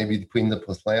significantly between the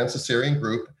planned cesarean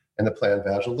group and the planned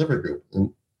vaginal delivery group.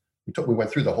 And we went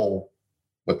through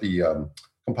what the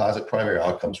composite primary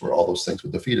outcomes were, all those things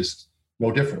with the fetus.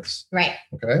 No difference. Right.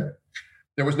 Okay.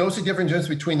 There was no significant difference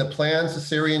between the planned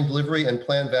cesarean delivery and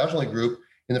planned vaginal group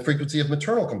in the frequency of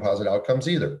maternal composite outcomes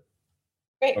either.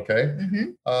 Right. Okay.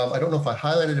 Mm-hmm. I don't know if I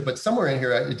highlighted it, but somewhere in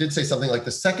here, it did say something like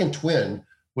the second twin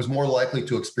was more likely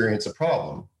to experience a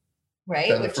problem.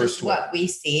 Right. Which is what we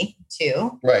see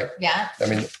too. Right. Yeah. I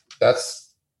mean,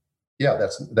 that's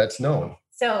known.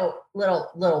 So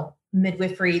little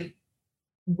midwifery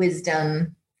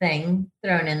wisdom thing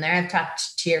thrown in there. I've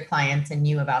talked to your clients and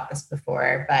you about this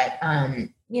before, but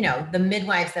the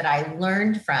midwives that I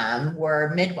learned from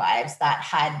were midwives that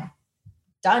had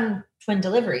done twin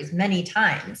deliveries many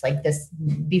times, like this,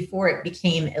 before it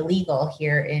became illegal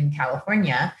here in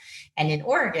California. And in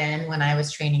Oregon, when I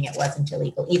was training, it wasn't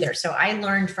illegal either. So I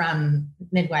learned from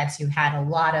midwives who had a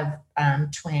lot of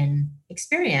twin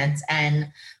experience.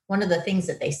 And one of the things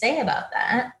that they say about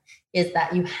that is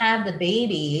that you have the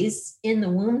babies in the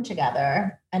womb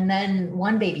together and then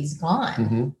one baby's gone.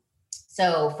 Mm-hmm.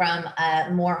 So from a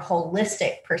more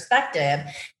holistic perspective,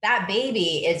 that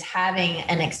baby is having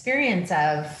an experience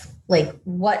of like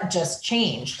what just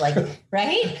changed, like,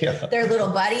 right? Yeah. Their little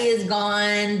buddy is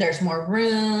gone. There's more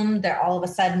room. They're all of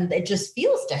a sudden, it just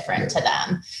feels different to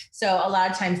them. So a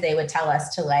lot of times they would tell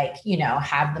us to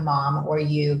have the mom or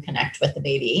you connect with the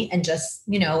baby and just,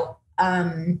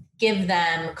 give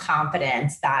them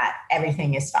confidence that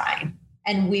everything is fine.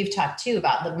 And we've talked too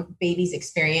about the baby's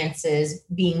experiences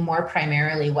being more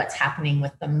primarily what's happening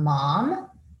with the mom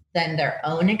than their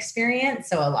own experience.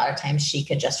 So a lot of times she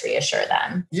could just reassure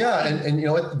them. Yeah. And you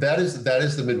know what, that is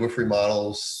the midwifery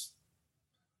models.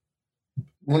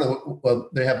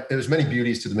 There's many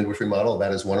beauties to the midwifery model.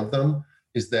 That is one of them,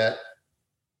 is that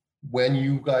when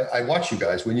you guys, I watch you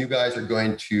guys, when you guys are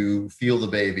going to feel the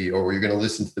baby or you're going to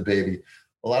listen to the baby,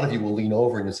 a lot of you will lean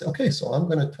over and say, okay, so I'm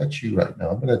going to touch you right now.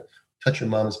 I'm going to touch your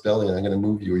mom's belly and I'm going to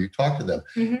move you, or you talk to them.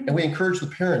 Mm-hmm. And we encourage the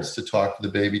parents to talk to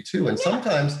the baby too. And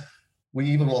sometimes we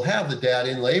even will have the dad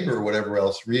in labor or whatever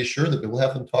else reassure them. We'll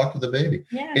have them talk to the baby.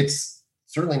 Yeah. It's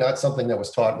certainly not something that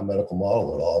was taught in the medical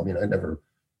model at all. I mean, I never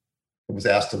was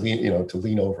asked to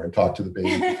lean over and talk to the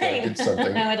baby before I did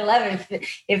something. I would love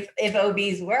if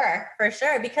OBs were, for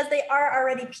sure, because they are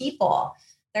already people.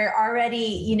 They're already,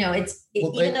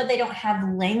 even though they don't have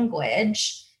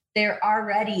language, they're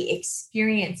already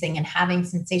experiencing and having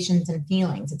sensations and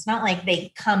feelings. It's not like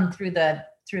they come through the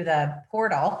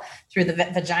portal, through the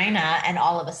vagina, and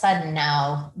all of a sudden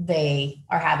now they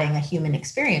are having a human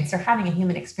experience. They're having a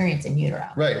human experience in utero.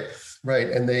 Right.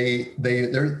 And they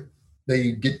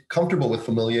get comfortable with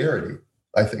familiarity.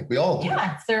 I think we all do.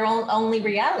 Yeah, it's their only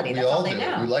reality. That's all they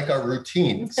know. We like our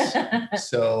routines.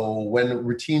 So when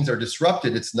routines are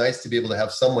disrupted, it's nice to be able to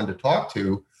have someone to talk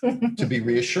to be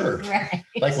reassured. Right.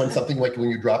 Like when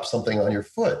you drop something on your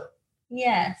foot.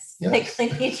 Yes. Like when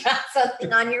you drop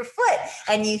something on your foot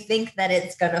and you think that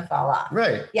it's going to fall off.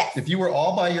 Right. Yes. If you were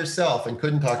all by yourself and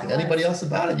couldn't talk to anybody else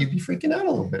about it, you'd be freaking out a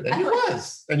little bit. And you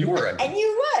was. And you were. And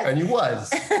you was. And you was.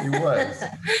 You was.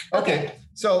 Okay.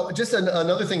 So just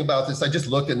another thing about this, I just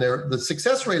looked and the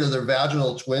success rate of their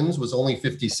vaginal twins was only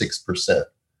 56%.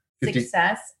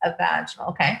 Success of vaginal.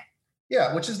 Okay.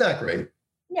 Yeah, which is not great.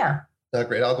 Yeah. Not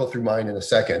great. I'll go through mine in a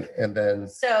second. And then.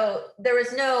 So there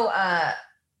was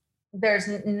there's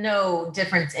no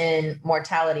difference in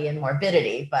mortality and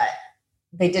morbidity, but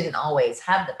they didn't always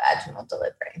have the vaginal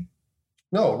delivery.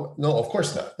 No, of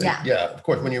course not. Yeah, of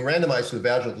course. When you randomize to the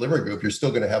vaginal delivery group, you're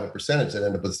still going to have a percentage that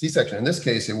end up with a C-section. In this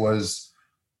case, it was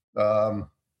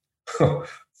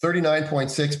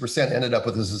 39.6% ended up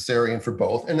with a cesarean for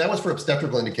both. And that was for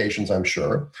obstetrical indications, I'm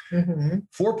sure.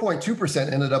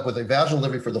 4.2% ended up with a vaginal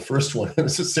delivery for the first one and a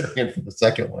cesarean for the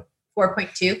second one.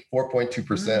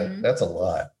 4.2%. That's a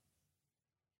lot.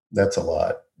 That's a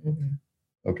lot.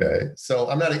 Okay. So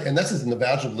and this is in the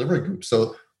vaginal delivery group.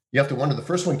 So you have to wonder, the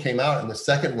first one came out and the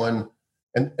second one,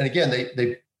 and again,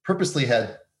 they purposely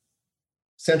had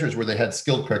centers where they had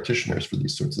skilled practitioners for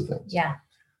these sorts of things. Yeah.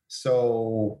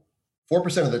 So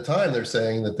 4% of the time they're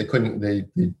saying that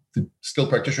the skilled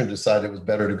practitioner decided it was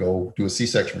better to go do a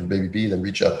C-section for baby B than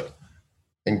reach up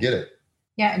and get it.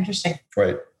 Yeah. Interesting.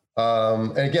 Right.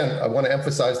 And again, I want to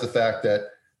emphasize the fact that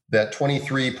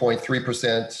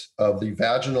 23.3% of the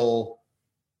vaginal,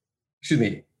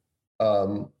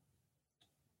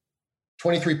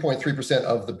 23.3%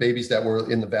 of the babies that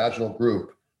were in the vaginal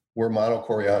group were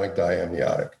monochorionic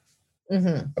diamniotic.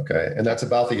 Okay. And that's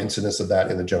about the incidence of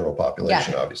that in the general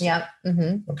population, obviously. Yeah.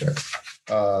 Okay.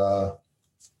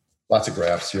 Lots of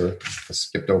graphs here. I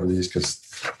skipped over these because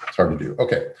it's hard to do.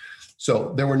 Okay.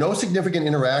 So there were no significant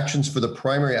interactions for the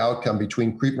primary outcome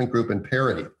between treatment group and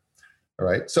parity. All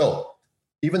right. So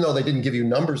even though they didn't give you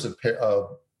numbers of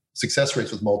success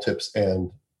rates with multips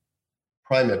and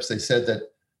primips, they said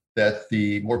that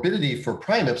the morbidity for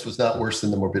primips was not worse than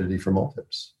the morbidity for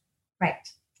multips. Right.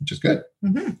 Which is good.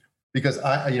 Because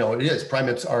it is.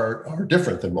 Primips are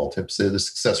different than multips. The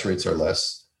success rates are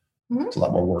less. It's a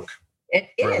lot more work. It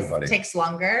is. Everybody. It takes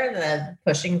longer. The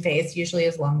pushing phase usually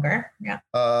is longer. Yeah.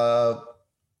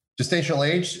 Gestational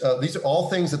age, these are all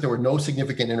things that there were no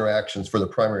significant interactions for the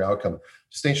primary outcome.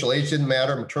 Gestational age didn't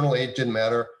matter. Maternal age didn't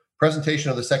matter.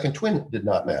 Presentation of the second twin did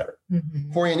not matter.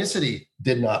 Chorionicity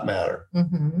did not matter.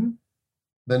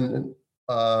 Then,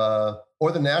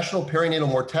 or the national perinatal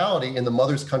mortality in the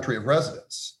mother's country of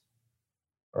residence.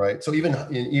 All right. So even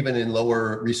in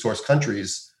lower resource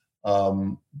countries,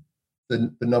 the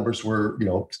numbers were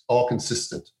all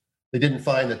consistent. They didn't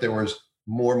find that there was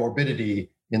more morbidity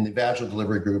in the vaginal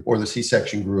delivery group or the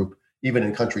C-section group, even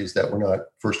in countries that were not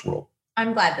first world.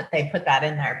 I'm glad that they put that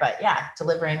in there, but yeah,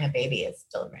 delivering a baby is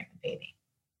delivering a baby.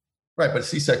 Right, but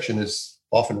C-section is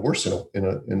often worse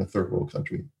in a third world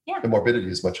country. Yeah, the morbidity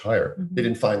is much higher. They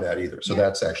didn't find that either, so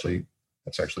that's actually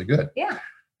good. Yeah.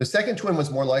 The second twin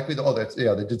was more likely.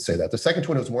 They did say that the second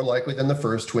twin was more likely than the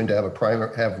first twin to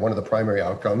have one of the primary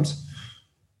outcomes.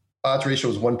 Odds ratio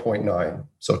was 1.9,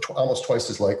 so almost twice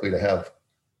as likely to have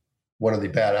one of the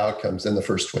bad outcomes than the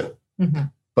first twin.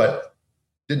 But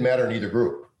didn't matter in either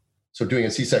group. So doing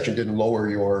a C-section didn't lower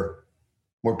your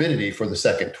morbidity for the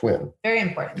second twin. Very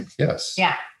important. Yes.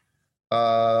 Yeah.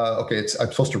 Okay,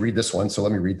 I'm supposed to read this one, so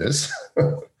let me read this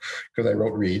because I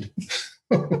wrote read.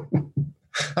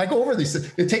 I go over these.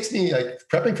 It takes me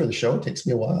prepping for the show. It takes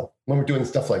me a while when we're doing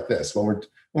stuff like this. When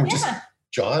we're just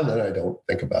John, then I don't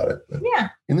think about it. But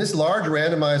in this large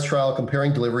randomized trial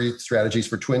comparing delivery strategies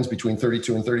for twins between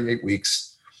 32 and 38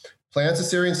 weeks, planned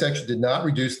cesarean section did not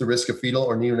reduce the risk of fetal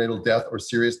or neonatal death or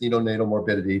serious neonatal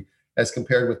morbidity as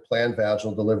compared with planned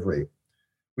vaginal delivery.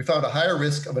 We found a higher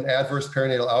risk of an adverse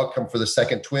perinatal outcome for the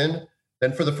second twin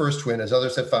than for the first twin, as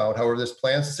others have found. However, this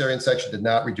planned cesarean section did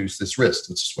not reduce this risk.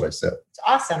 That's just what I said. It's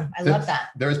awesome. I love that.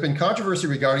 There has been controversy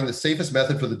regarding the safest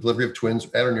method for the delivery of twins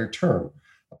at or near term.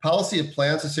 A policy of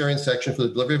planned cesarean section for the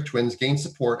delivery of twins gained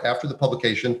support after the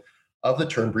publication of the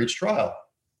Turnbreach trial.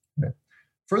 Okay.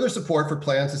 Further support for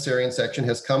planned cesarean section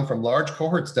has come from large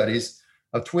cohort studies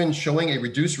of twins showing a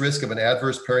reduced risk of an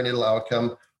adverse perinatal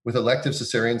outcome with elective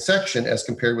cesarean section as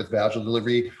compared with vaginal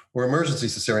delivery or emergency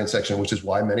cesarean section, which is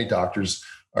why many doctors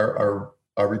are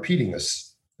repeating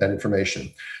that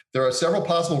information. There are several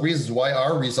possible reasons why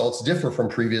our results differ from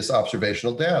previous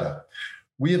observational data.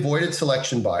 We avoided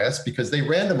selection bias because they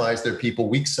randomized their people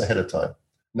weeks ahead of time,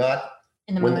 not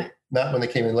when they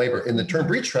came in labor. In the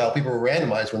Turnbreach trial, people were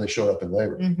randomized when they showed up in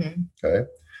labor. Okay.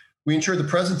 We ensured the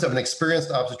presence of an experienced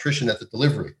obstetrician at the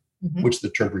delivery, which the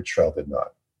Turnbreach trial did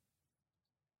not.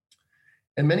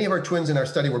 And many of our twins in our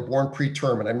study were born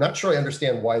preterm, and I'm not sure I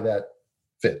understand why that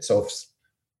fits. So if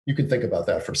you can think about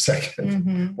that for a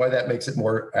second, why that makes it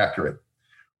more accurate.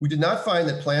 We did not find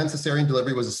that planned cesarean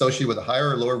delivery was associated with a higher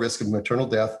or lower risk of maternal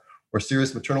death or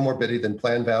serious maternal morbidity than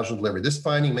planned vaginal delivery. This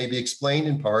finding may be explained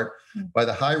in part by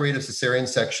the high rate of cesarean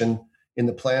section in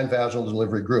the planned vaginal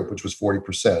delivery group, which was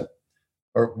 40%,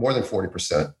 or more than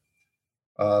 40%,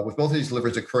 with both of these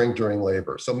deliveries occurring during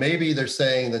labor. So maybe they're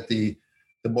saying that the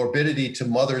morbidity to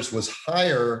mothers was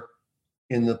higher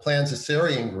in the planned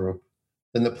cesarean group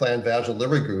than the planned vaginal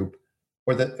delivery group,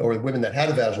 or women that had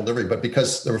a vaginal delivery, but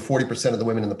because there were 40% of the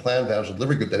women in the planned vaginal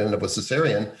delivery group that ended up with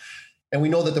cesarean, and we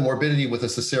know that the morbidity with a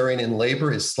cesarean in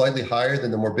labor is slightly higher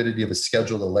than the morbidity of a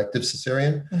scheduled elective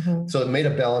cesarean. So it may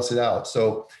have balanced it out.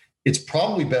 So it's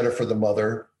probably better for the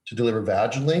mother to deliver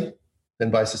vaginally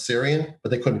than by cesarean, but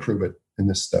they couldn't prove it in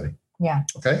this study. Yeah.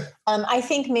 Okay. I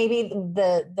think maybe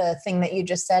the thing that you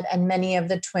just said, and many of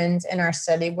the twins in our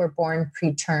study were born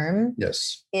preterm.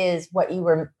 Yes. Is what you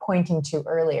were pointing to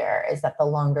earlier, is that the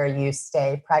longer you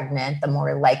stay pregnant, the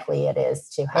more likely it is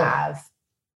to have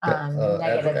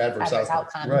negative adverse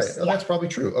outcomes. Right. Oh, that's probably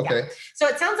true. Okay. Yeah. So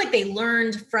it sounds like they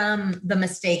learned from the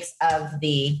mistakes of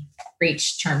the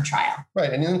Breach term trial.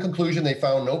 Right. And in conclusion, they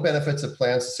found no benefits of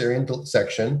planned cesarean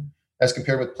section as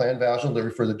compared with planned vaginal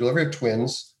delivery for the delivery of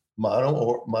twins,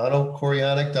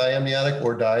 monochorionic, diamniotic,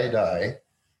 or di-di,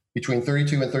 between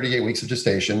 32 and 38 weeks of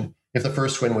gestation if the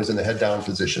first twin was in the head down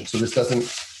position. So this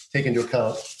doesn't take into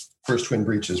account first twin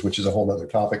breaches, which is a whole other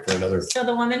topic for another. So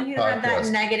the woman who had that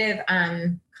negative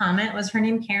comment, was her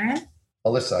name Karen?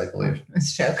 Alyssa, I believe.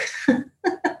 It's a joke.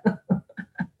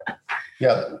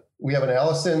 Yeah, we have an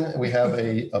Allison, we have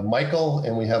a Michael,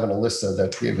 and we have an Alyssa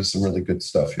that gave us some really good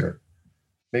stuff here.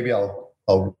 Maybe I'll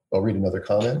read another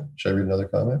comment. Should I read another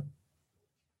comment?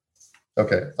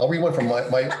 Okay, I'll read one from my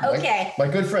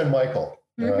good friend Michael.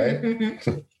 All right.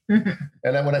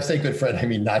 And when I say good friend, I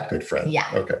mean not good friend. Yeah.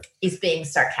 Okay. He's being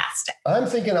sarcastic. I'm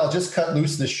thinking I'll just cut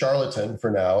loose this charlatan for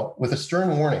now with a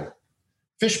stern warning.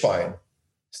 Fishbein,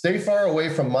 stay far away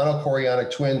from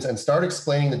monochorionic twins and start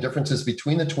explaining the differences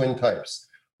between the twin types.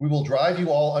 We will drive you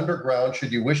all underground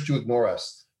should you wish to ignore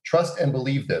us. Trust and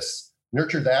believe this.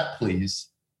 Nurture that, please.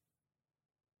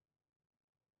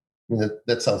 I mean,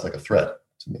 that sounds like a threat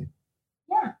to me.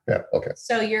 Yeah. Yeah. Okay.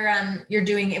 So you're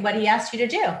doing what he asked you to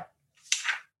do.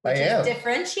 I am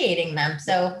differentiating them.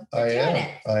 So I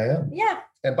am. Yeah.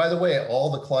 And by the way,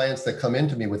 all the clients that come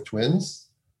into me with twins,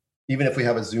 even if we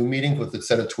have a Zoom meeting with a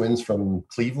set of twins from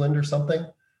Cleveland or something,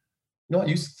 I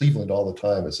use Cleveland all the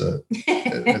time as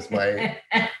my.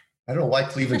 I don't know why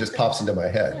Cleveland just pops into my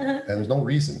head, and there's no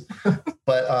reason.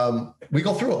 But we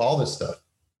go through all this stuff.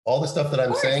 All the stuff that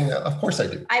I'm saying, of course I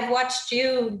do. I've watched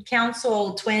you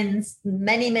counsel twins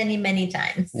many, many, many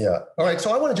times. Yeah. All right.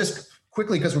 So I want to just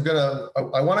quickly, because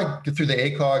I want to get through the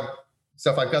ACOG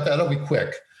stuff. I've got that. That'll be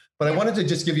quick. But I wanted to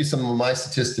just give you some of my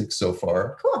statistics so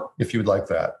far. Cool. If you would like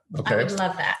that. Okay. I would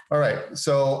love that. All right.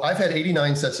 So I've had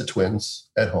 89 sets of twins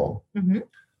at home,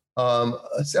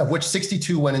 of which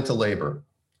 62 went into labor,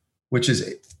 which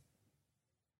is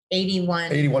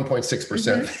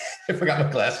 81.6%. I forgot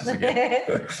my glasses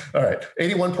again. All right.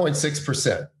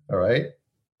 81.6%. All right.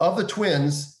 Of the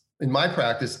twins in my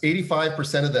practice,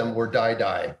 85% of them were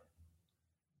di-di.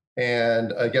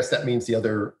 And I guess that means the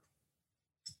other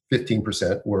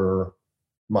 15% were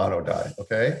mono-di.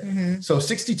 Okay. So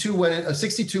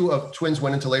 62 of twins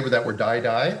went into labor that were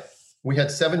di-di. We had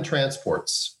 7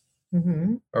 transports.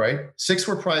 All right. 6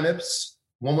 were primips.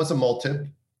 1 was a multip.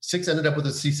 6 ended up with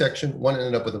a C-section. 1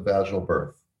 ended up with a vaginal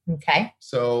birth. Okay.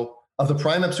 So of the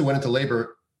primips who went into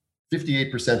labor,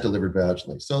 58% delivered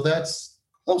vaginally. So that's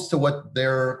close to what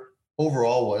their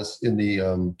overall was in the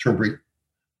Turnbreach,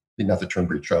 not the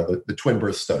Turnbreach trial, the twin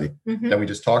birth study that we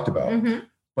just talked about.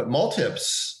 But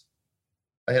multips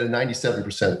I had a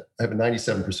 97%. I have a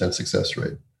 97% success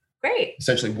rate. Great.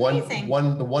 Essentially, the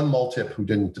one multip who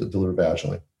didn't deliver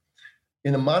vaginally.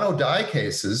 In the monodi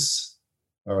cases,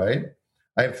 all right,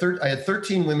 I had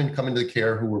 13 women come into the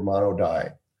care who were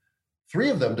monodi. 3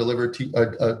 of them developed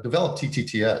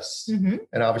TTTS,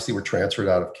 and obviously were transferred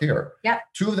out of care. Yep.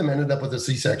 2 of them ended up with a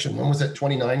C-section. One was at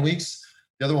 29 weeks.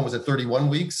 The other one was at 31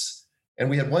 weeks. And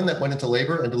we had one that went into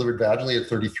labor and delivered vaginally at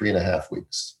 33 and a half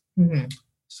weeks.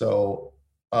 So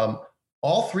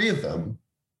all 3 of them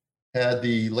had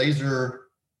the laser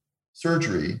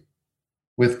surgery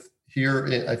with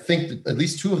here, I think at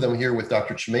least 2 of them here with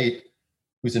Dr. Chmate,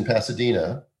 who's in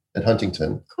Pasadena at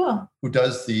Huntington, who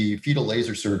does the fetal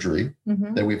laser surgery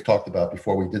that we've talked about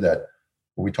before. We did that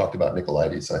when we talked about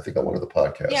Nicolaides, I think, on one of the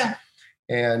podcasts. Yeah.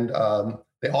 And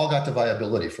they all got to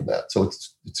viability from that. So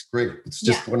it's great. It's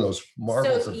just one of those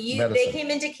marvels of medicine. They came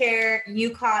into care,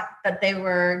 you caught that they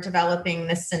were developing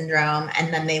this syndrome,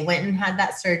 and then they went and had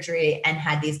that surgery and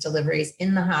had these deliveries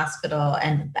in the hospital,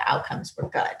 and the outcomes were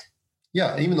good.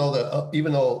 Yeah, even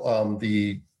though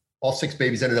all 6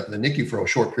 babies ended up in the NICU for a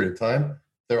short period of time,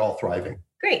 they're all thriving.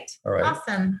 Great. All right.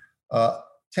 Awesome.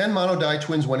 10 monodi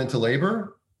twins went into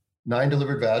labor, 9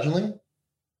 delivered vaginally,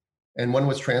 and 1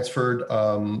 was transferred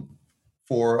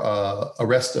for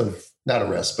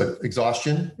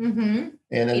exhaustion, and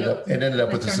ended up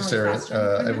with a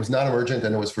cesarean. It was non-emergent,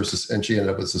 and she ended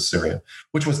up with cesarean,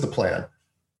 which was the plan.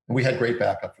 And we had great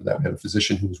backup for that. We had a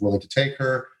physician who was willing to take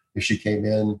her if she came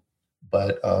in,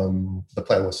 but the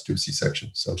plan was to do a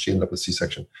C-section. So she ended up with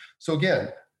C-section. So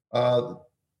again,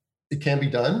 it can be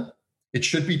done. It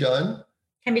should be done.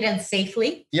 Can be done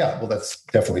safely. Yeah, well, that's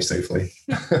definitely safely.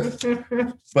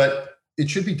 But it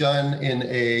should be done in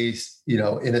a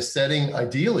setting,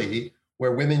 ideally,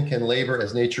 where women can labor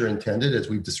as nature intended, as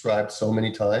we've described so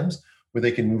many times, where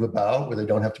they can move about, where they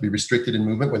don't have to be restricted in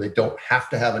movement, where they don't have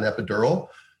to have an epidural.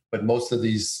 But most of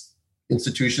these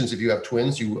institutions, if you have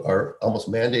twins, you are almost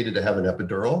mandated to have an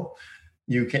epidural.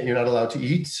 You're not allowed to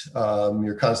eat.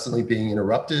 You're constantly being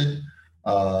interrupted.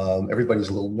 Everybody's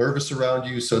a little nervous around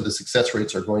you. So the success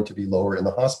rates are going to be lower in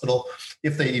the hospital.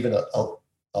 If they even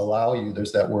allow you,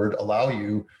 there's that word, allow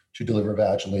you to deliver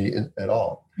vaginally at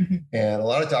all. And a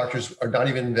lot of doctors are not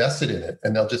even invested in it.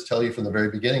 And they'll just tell you from the very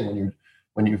beginning,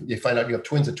 when you find out you have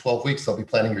twins at 12 weeks, they'll be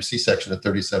planning your C-section at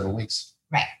 37 weeks.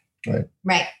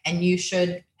 Right. And you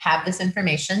should have this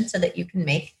information so that you can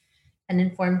make an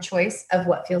informed choice of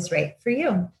what feels right for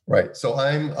you. Right. So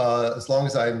I'm, as long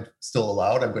as I'm still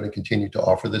allowed, I'm going to continue to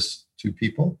offer this to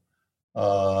people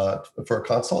for a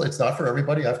consult. It's not for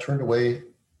everybody. I've turned away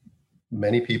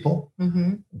many people,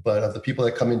 but of the people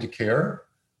that come into care,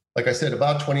 like I said,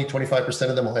 about 25%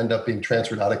 of them will end up being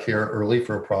transferred out of care early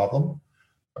for a problem.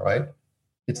 All right.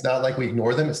 It's not like we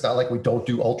ignore them. It's not like we don't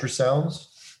do ultrasounds.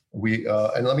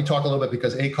 And let me talk a little bit,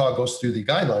 because ACOG goes through the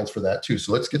guidelines for that too.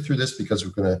 So let's get through this, because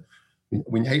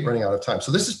we hate running out of time.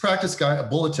 So this is Practice Guide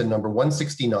Bulletin number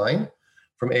 169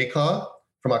 from ACOG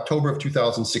from October of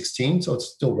 2016. So it's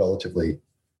still relatively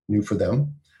new for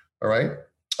them. All right.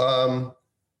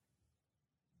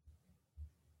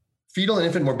 Fetal and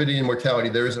infant morbidity and mortality.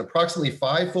 There is an approximately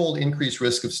 5-fold increased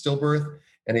risk of stillbirth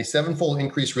and a 7-fold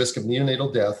increased risk of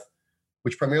neonatal death,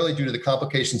 which primarily due to the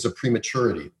complications of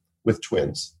prematurity with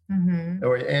twins and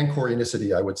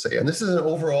chorionicity, I would say. And this is an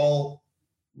overall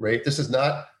rate. This is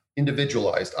not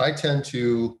individualized. I tend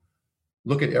to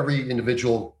look at every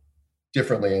individual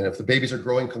differently. And if the babies are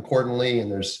growing concordantly,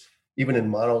 and there's even in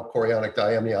monochorionic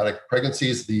diamniotic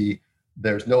pregnancies,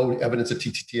 there's no evidence of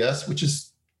TTTS, which is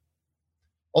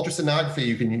ultrasonography,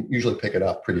 you can usually pick it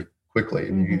up pretty quickly.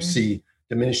 And you see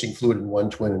diminishing fluid in one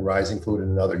twin and rising fluid in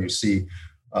another. You see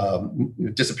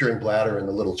disappearing bladder in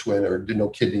the little twin, or no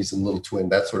kidneys in the little twin,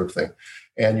 that sort of thing.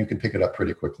 And you can pick it up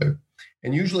pretty quickly.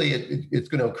 And usually it's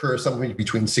going to occur somewhere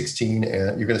between 16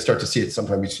 and you're going to start to see it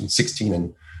sometime between 16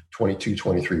 and 22,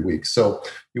 23 weeks. So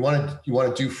you want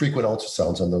to do frequent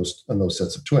ultrasounds on those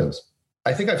sets of twins.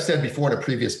 I think I've said before in a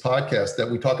previous podcast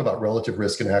that we talk about relative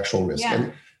risk and actual risk. Yeah.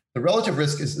 And the relative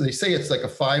risk is, they say it's like a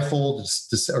 5-fold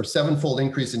or 7-fold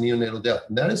increase in neonatal death.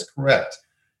 And that is correct.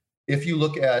 If you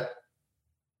look at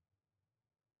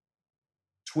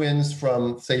twins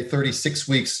from, say, 36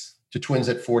 weeks to twins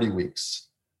at 40 weeks,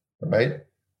 right?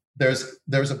 There's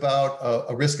about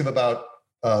a risk of about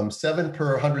 7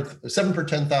 per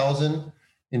 10,000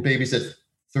 in babies at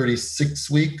 36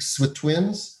 weeks with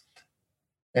twins.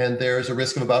 And there's a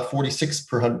risk of about 46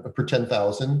 per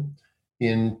 10,000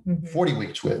 in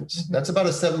 40-week twins. That's about a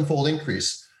 7-fold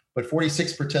increase, but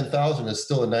 46 per 10,000 is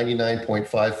still a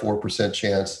 99.54%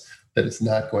 chance that it's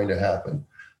not going to happen.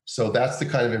 So that's the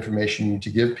kind of information you need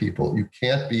to give people. You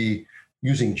can't be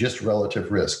using just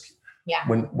relative risk. Yeah.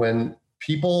 When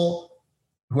people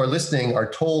who are listening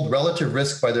are told relative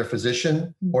risk by their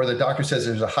physician, or the doctor says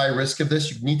there's a high risk of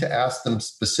this, you need to ask them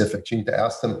specifics. You need to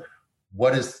ask them,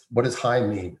 what does high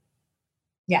mean?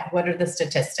 Yeah. What are the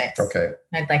statistics? Okay.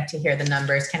 I'd like to hear the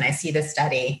numbers. Can I see the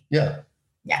study? Yeah.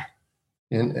 Yeah.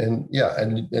 And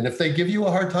if they give you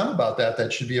a hard time about that,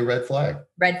 that should be a red flag.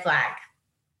 Red flag.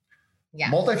 Yeah.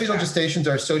 Multifetal gestations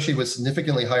are associated with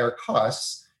significantly higher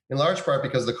costs, in large part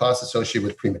because of the costs associated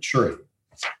with prematurity.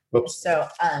 Whoops. So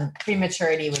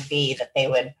prematurity would be that they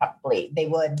would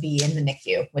be in the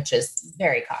NICU, which is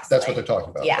very costly. That's what they're talking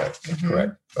about. Yeah. Right?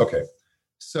 Correct. Okay.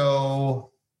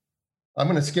 So I'm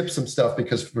going to skip some stuff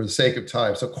because for the sake of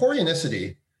time. So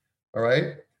chorionicity, all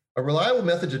right. A reliable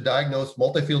method to diagnose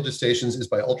multifetal gestations is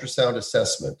by ultrasound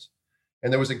assessment.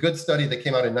 And there was a good study that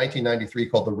came out in 1993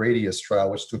 called the RADIUS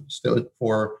trial, which stood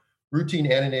for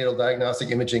routine antenatal diagnostic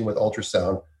imaging with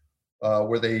ultrasound,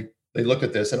 where they looked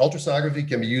at this. And ultrasonography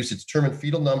can be used to determine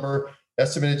fetal number,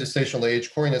 estimated gestational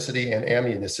age, chorionicity, and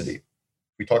amnionicity.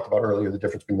 We talked about earlier the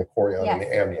difference between the chorion and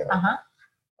the amnion.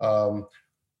 Uh-huh.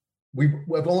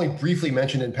 We've only briefly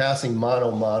mentioned in passing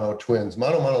mono twins.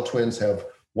 Mono twins have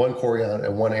one chorion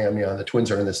and one amnion. The twins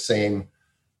are in the same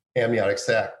amniotic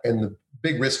sac. And the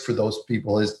big risk for those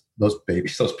people is those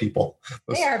babies, those people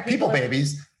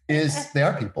babies is they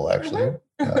are people actually.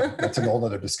 That's an whole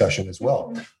other discussion as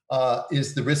well.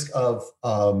 Is the risk of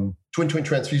twin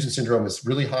transfusion syndrome is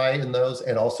really high in those,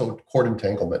 and also cord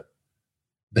entanglement.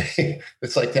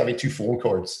 It's like having two phone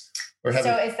cords. So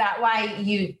is that why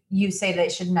you say they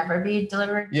should never be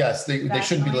delivered? Yes, they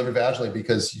shouldn't be delivered vaginally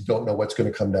because you don't know what's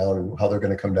going to come down and how they're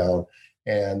going to come down.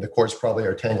 And the cords probably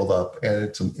are tangled up and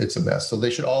it's a mess. So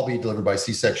they should all be delivered by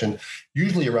C-section.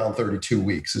 Usually around 32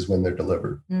 weeks is when they're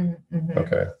delivered. Mm-hmm.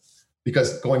 Okay.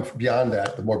 Because going beyond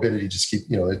that, the morbidity just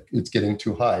it's getting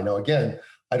too high. Now, again,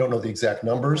 I don't know the exact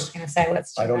numbers.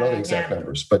 I don't know the exact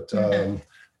numbers, but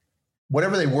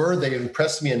whatever they were, they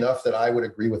impressed me enough that I would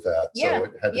agree with that. Yeah. So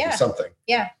it had to be something.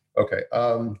 Yeah. Okay.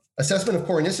 Assessment of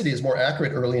chorionicity is more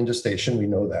accurate early in gestation. We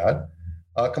know that.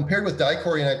 Compared with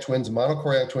dichorionic twins,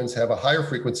 monochorionic twins have a higher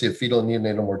frequency of fetal and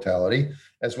neonatal mortality,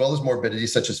 as well as morbidity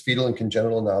such as fetal and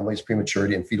congenital anomalies,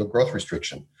 prematurity, and fetal growth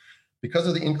restriction. Because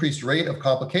of the increased rate of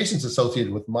complications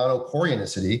associated with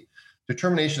monochorionicity,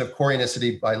 determination of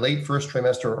chorionicity by late first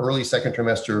trimester or early second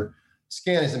trimester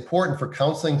scan is important for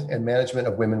counseling and management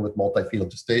of women with multifetal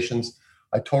gestations.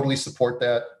 I totally support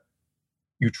that.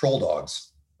 You troll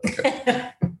dogs.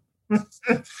 Okay.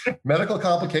 Medical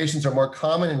complications are more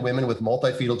common in women with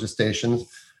multifetal gestations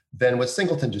than with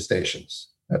singleton gestations.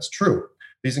 That's true.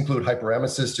 These include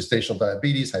hyperemesis, gestational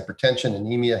diabetes, hypertension,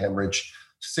 anemia, hemorrhage,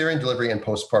 cesarean delivery, and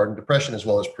postpartum depression, as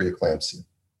well as preeclampsia.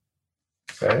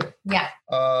 Okay. Yeah.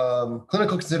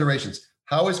 Clinical considerations.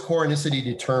 How is chorionicity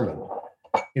determined?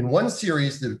 In one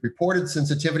series, the reported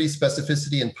sensitivity,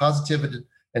 specificity, and positive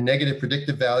and negative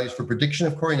predictive values for prediction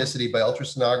of chorionicity by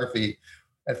ultrasonography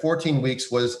at 14 weeks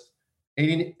was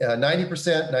 90%,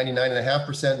 99.5%,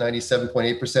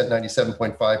 97.8%,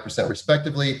 97.5%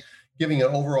 respectively, giving an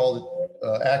overall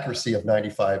accuracy of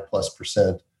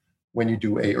 95+% when you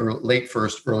do a late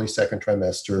first, early second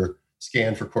trimester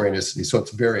scan for chorionicity. So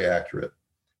it's very accurate.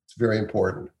 It's very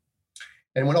important.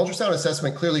 And when ultrasound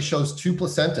assessment clearly shows two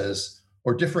placentas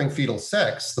or differing fetal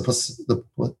sex,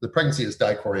 the pregnancy is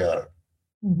dichorionic.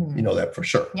 Mm-hmm. You know that for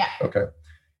sure. Yeah. Okay.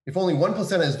 If only one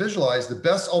placenta is visualized, the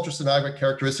best ultrasonographic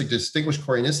characteristic to distinguish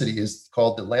chorionicity is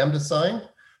called the lambda sign.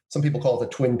 Some people call it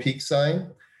the Twin Peaks sign,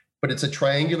 but it's a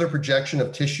triangular projection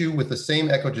of tissue with the same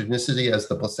echogenicity as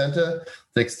the placenta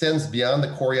that extends beyond the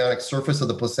chorionic surface of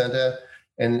the placenta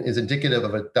and is indicative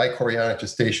of a dichorionic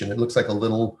gestation. It looks like a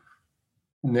little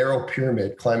narrow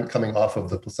pyramid coming off of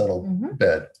the placental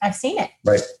bed. I've seen it.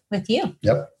 Right. With you.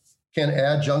 Yep. Can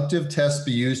adjunctive tests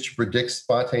be used to predict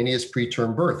spontaneous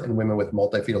preterm birth in women with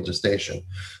multifetal gestation?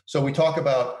 So we talk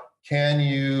about, can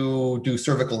you do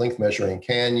cervical length measuring?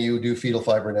 Can you do fetal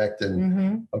fibronectin?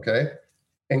 Mm-hmm. Okay.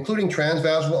 Including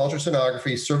transvaginal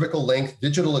ultrasonography, cervical length,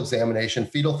 digital examination,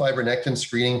 fetal fibronectin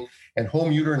screening, and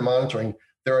home uterine monitoring,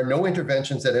 there are no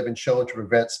interventions that have been shown to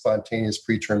prevent spontaneous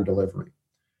preterm delivery.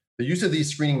 The use of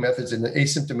these screening methods in the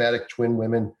asymptomatic twin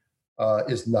women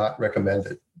is not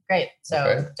recommended. Great.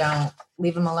 So don't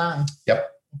leave them alone. Yep.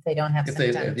 If they don't have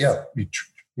symptoms.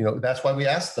 That's why we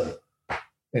ask them.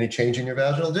 Any change in your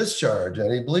vaginal discharge,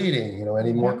 any bleeding,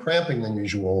 any more cramping than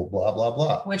usual, blah, blah,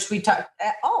 blah. Which we talk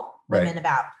all women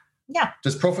about. Yeah.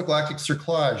 Does prophylactic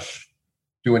cerclage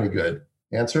do any good?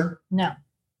 Answer? No.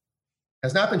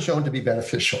 Has not been shown to be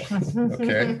beneficial.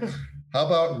 Okay. How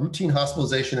about routine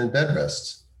hospitalization and bed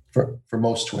rest for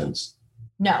most twins?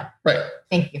 No. Right.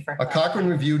 Thank you for A Cochrane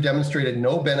review demonstrated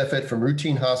no benefit from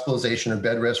routine hospitalization or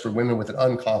bed rest for women with an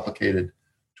uncomplicated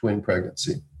twin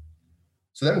pregnancy.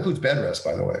 So that includes bed rest,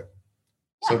 by the way.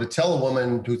 Yeah. So to tell a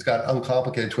woman who's got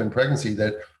uncomplicated twin pregnancy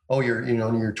that, oh,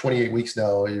 you're 28 weeks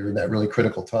now, you're in that really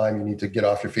critical time, you need to get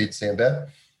off your feet and stay in bed.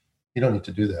 You don't need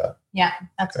to do that. Yeah,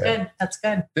 that's good. That's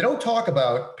good. They don't talk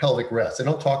about pelvic rest. They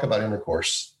don't talk about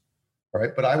intercourse. All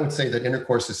right. But I would say that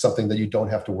intercourse is something that you don't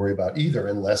have to worry about either,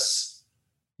 unless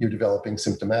you're developing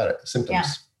symptoms. Yeah.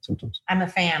 Symptoms. I'm a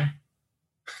fan.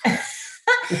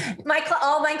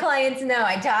 All my clients know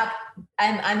I talk.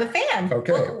 I'm a fan.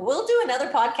 Okay. We'll do another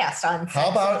podcast on.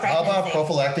 How about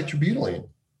prophylactic terbutaline?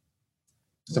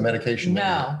 It's a medication.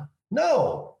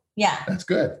 No. Yeah. That's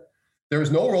good. There is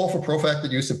no role for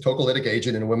prophylactic use of tocolytic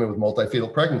agent in women with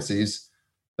multifetal pregnancies.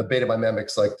 The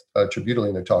beta-mimics like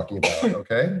terbutaline they're talking about.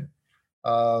 Okay.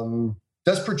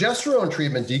 Does progesterone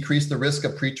treatment decrease the risk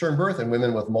of preterm birth in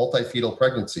women with multifetal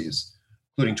pregnancies,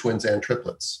 including twins and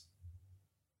triplets?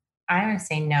 I'm going to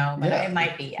say no, but it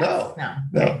might be yes.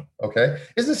 No. Okay.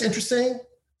 Isn't this interesting?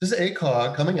 This is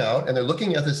ACOG coming out, and they're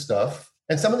looking at this stuff.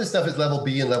 And some of this stuff is level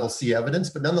B and level C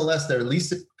evidence, but nonetheless, they're at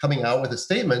least coming out with a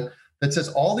statement that says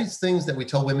all these things that we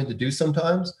tell women to do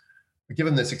sometimes, we give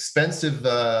them this expensive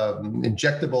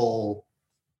injectable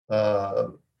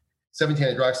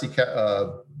 17-hydroxy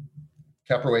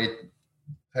caproate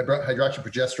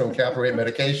hydroxyprogesterone caproate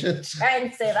medication. Try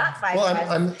and say that 5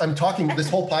 times. I'm talking. This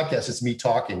whole podcast is me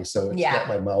talking, so it's not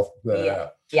my mouth.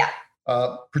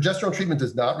 Progesterone treatment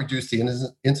does not reduce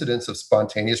the incidence of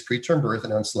spontaneous preterm birth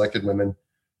in unselected women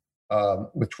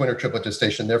with twin or triplet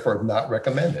gestation. Therefore, not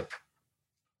recommended.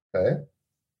 Okay.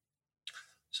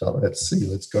 So let's see.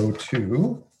 Let's go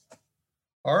to: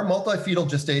 are multifetal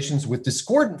gestations with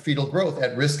discordant fetal growth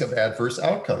at risk of adverse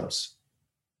outcomes?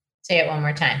 Say it one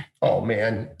more time. Oh,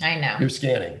 man. I know. You're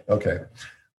scanning. Okay.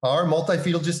 Are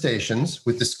multifetal gestations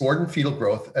with discordant fetal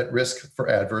growth at risk for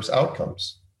adverse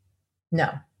outcomes?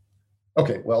 No.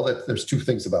 Okay. Well, there's two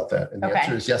things about that. And the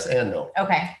answer is yes and no.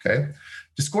 Okay.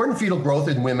 Discordant fetal growth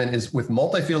in women is with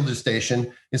multifetal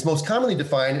gestation is most commonly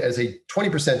defined as a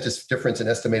 20% difference in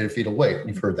estimated fetal weight.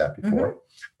 You've heard that before.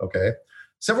 Mm-hmm. Okay.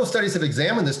 Several studies have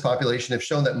examined this population have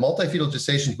shown that multifetal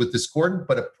gestations with discordant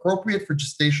but appropriate for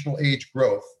gestational age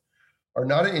growth are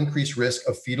not at increased risk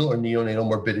of fetal or neonatal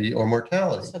morbidity or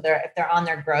mortality. So if they're on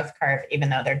their growth curve, even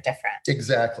though they're different.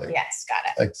 Exactly. Yes, got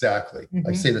it. Exactly. Mm-hmm.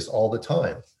 I say this all the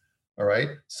time. All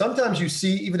right. Sometimes you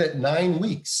see, even at 9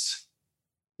 weeks,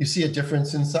 you see a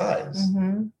difference in size.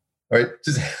 Mm-hmm. All right.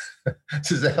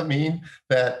 Does that mean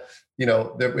that,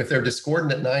 if they're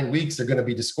discordant at 9 weeks, they're going to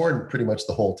be discordant pretty much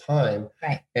the whole time.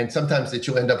 Right. And sometimes that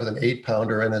you'll end up with an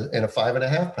 8-pounder and a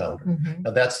 5.5-pounder. Mm-hmm.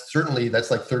 Now that's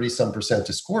like 30-some%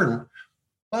 discordant,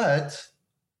 but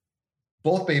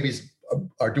both babies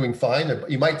are doing fine.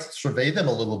 You might survey them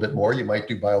a little bit more. You might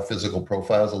do biophysical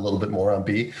profiles a little bit more on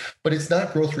B, but it's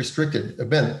not growth restricted.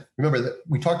 Ben, remember that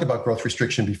we talked about growth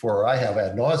restriction before, or I have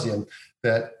ad nauseum,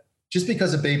 that just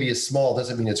because a baby is small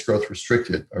doesn't mean it's growth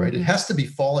restricted. All right. Mm-hmm. It has to be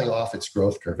falling off its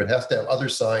growth curve. It has to have other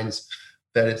signs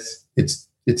that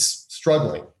it's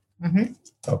struggling. Mm-hmm.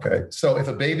 Okay. So if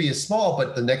a baby is small,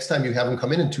 but the next time you have them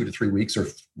come in 2 to 3 weeks or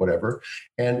whatever,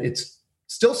 and it's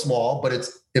still small, but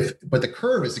but the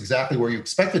curve is exactly where you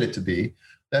expected it to be,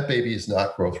 that baby is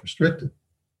not growth restricted.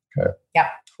 Okay. Yeah.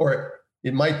 Or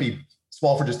it might be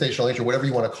small for gestational age or whatever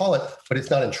you want to call it, but it's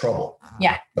not in trouble.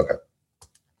 Yeah. Okay.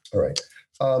 All right.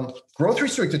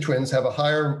 Growth-restricted twins have a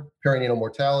higher perinatal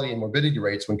mortality and morbidity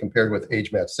rates when compared with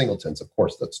age-matched singletons. Of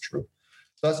course, that's true.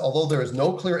 Thus, although there is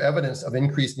no clear evidence of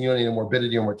increased neonatal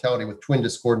morbidity or mortality with twin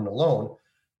discordant alone,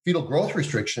 fetal growth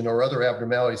restriction or other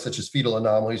abnormalities such as fetal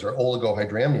anomalies or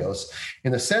oligohydramnios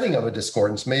in the setting of a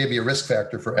discordance may be a risk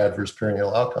factor for adverse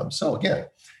perinatal outcomes. So again,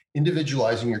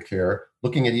 individualizing your care,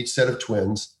 looking at each set of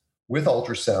twins with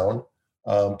ultrasound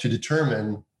to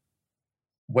determine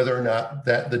whether or not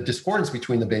that the discordance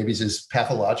between the babies is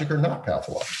pathologic or not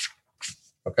pathologic.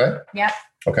 Okay? Yeah.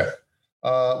 Okay.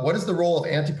 What is the role of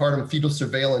antepartum fetal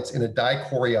surveillance in a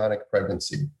dichorionic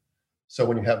pregnancy? So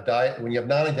when you have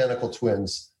non-identical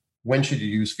twins, when should you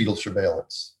use fetal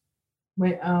surveillance?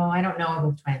 I don't know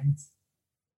with twins.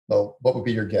 Well, what would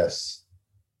be your guess?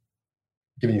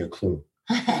 I'm giving you a clue.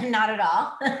 Not at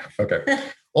all. Okay.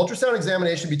 Ultrasound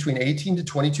examination between 18 to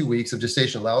 22 weeks of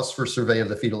gestation allows for survey of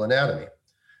the fetal anatomy.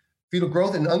 Fetal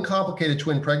growth in uncomplicated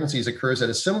twin pregnancies occurs at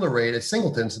a similar rate as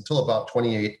singletons until about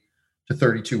 28 to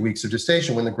 32 weeks of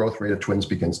gestation, when the growth rate of twins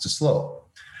begins to slow.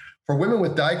 For women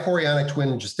with dichorionic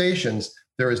twin gestations,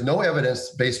 there is no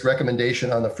evidence-based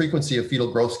recommendation on the frequency of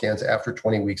fetal growth scans after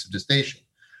 20 weeks of gestation.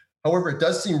 However, it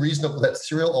does seem reasonable that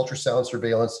serial ultrasound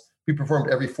surveillance be performed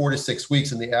every 4 to 6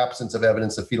 weeks in the absence of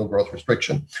evidence of fetal growth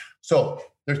restriction. So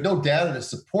there's no data to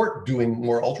support doing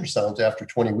more ultrasounds after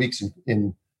 20 weeks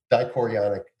in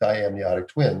dichorionic, diamniotic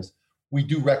twins. We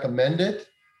do recommend it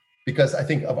because I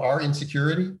think of our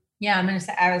insecurity. Yeah,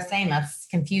 I was saying that's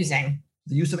confusing.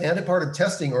 The use of antepartum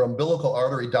testing or umbilical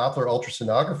artery Doppler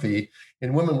ultrasonography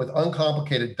in women with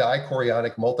uncomplicated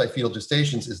dichorionic multifetal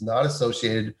gestations is not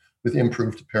associated with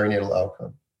improved perinatal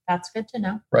outcome. That's good to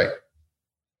know. Right.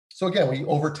 So again, we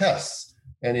overtest.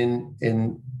 And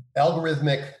in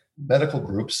algorithmic medical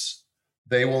groups,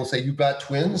 they will say, you've got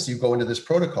twins, you go into this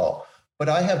protocol. But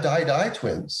I have di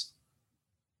twins.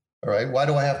 All right. Why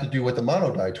do I have to do what the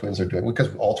mono-di twins are doing?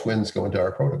 Because all twins go into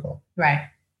our protocol. Right.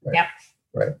 Yep.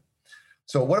 Right.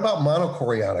 So what about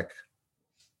monochorionic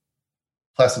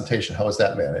placentation? How is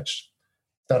that managed?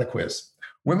 It's not a quiz.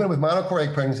 Women with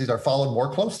monochorionic pregnancies are followed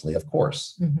more closely, of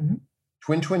course. Mm-hmm.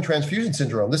 Twin-twin transfusion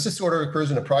syndrome. This disorder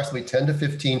occurs in approximately 10 to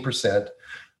 15%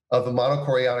 of the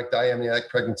monochorionic diamniotic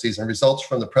pregnancies and results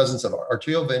from the presence of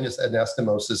arteriovenous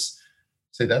anastomosis,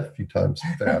 say that a few times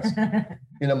fast,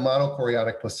 in a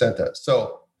monochorionic placenta.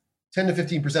 So 10 to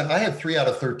 15%. I had 3 out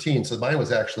of 13, so mine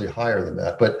was actually higher than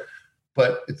that. But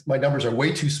my numbers are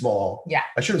way too small. Yeah.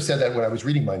 I should have said that when I was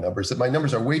reading my numbers, that my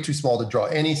numbers are way too small to draw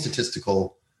any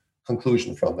statistical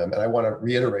conclusion from them. And I want to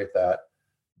reiterate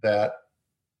that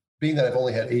being that I've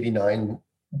only had 89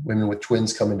 women with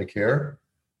twins come into care,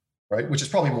 right, which is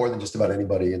probably more than just about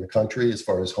anybody in the country as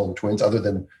far as home twins, other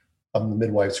than the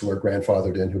midwives who are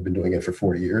grandfathered in who've been doing it for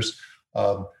 40 years.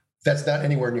 That's not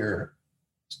anywhere near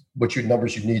what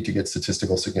numbers you need to get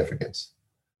statistical significance.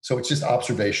 So it's just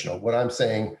observational. What I'm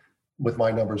saying with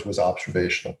my numbers was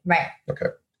observational. Right. Okay.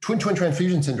 Twin-twin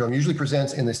transfusion syndrome usually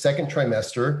presents in the second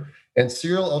trimester, and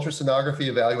serial ultrasonography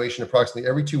evaluation approximately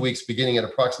every 2 weeks, beginning at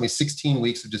approximately 16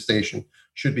 weeks of gestation,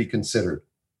 should be considered.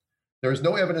 There is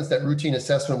no evidence that routine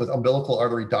assessment with umbilical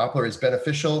artery Doppler is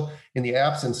beneficial in the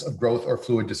absence of growth or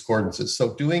fluid discordances.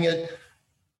 So doing it,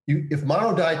 if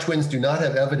mono-di twins do not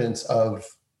have evidence of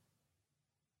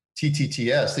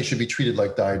TTTS, they should be treated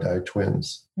like di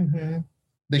twins. Mm-hmm.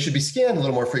 They should be scanned a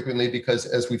little more frequently because,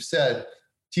 as we've said,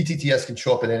 TTTS can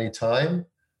show up at any time.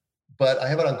 But I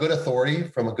have it on good authority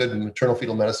from a good maternal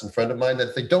fetal medicine friend of mine that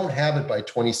if they don't have it by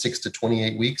 26 to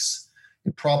 28 weeks,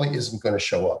 it probably isn't going to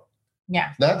show up.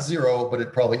 Yeah. Not zero, but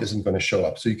it probably isn't going to show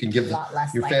up. So you can give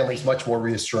your families much more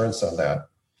reassurance on that.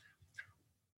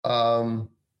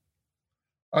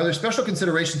 Are there special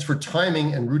considerations for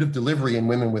timing and route of delivery in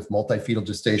women with multifetal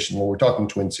gestation? Well, we're talking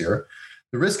twins here.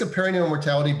 The risk of perinatal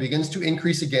mortality begins to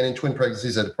increase again in twin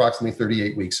pregnancies at approximately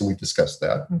 38 weeks, and we've discussed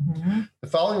that. Mm-hmm. The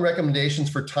following recommendations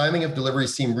for timing of delivery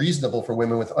seem reasonable for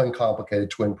women with uncomplicated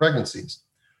twin pregnancies.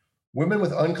 Women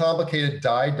with uncomplicated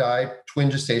di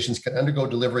twin gestations can undergo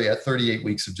delivery at 38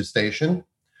 weeks of gestation.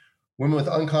 Women with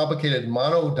uncomplicated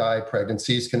mono-di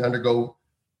pregnancies can undergo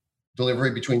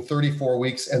delivery between 34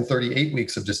 weeks and 38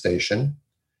 weeks of gestation.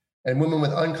 And women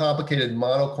with uncomplicated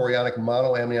monochorionic,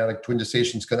 monoamniotic twin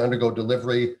gestations can undergo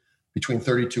delivery between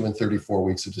 32 and 34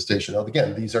 weeks of gestation. Now,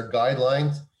 again, these are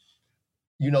guidelines.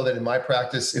 You know that in my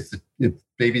practice, if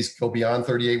babies go beyond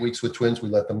 38 weeks with twins, we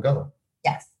let them go.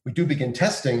 Yes. We do begin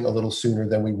testing a little sooner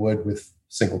than we would with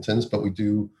singletons, but we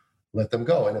do let them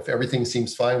go. And if everything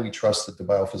seems fine, we trust that the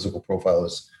biophysical profile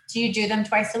is. Do you do them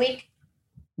twice a week?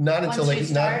 Not until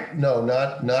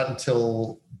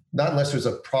not unless there's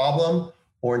a problem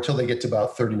or until they get to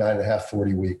about 39 and a half,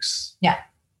 40 weeks. Yeah.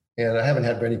 And I haven't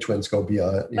had many twins go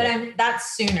beyond. But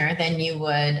that's sooner than you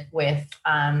would with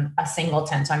a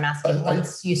singleton. So I'm asking,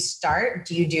 once you start,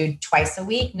 do you do twice a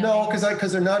week? No,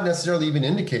 because they're not necessarily even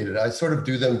indicated. I sort of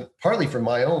do them partly for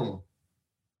my own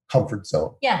comfort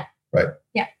zone. Yeah. Right.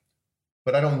 Yeah.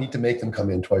 But I don't need to make them come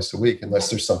in twice a week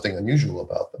unless there's something unusual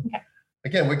about them. Okay.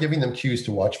 Again, we're giving them cues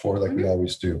to watch for like we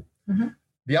always do. Mm-hmm.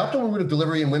 The optimal route of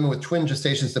delivery in women with twin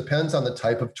gestations depends on the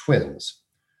type of twins,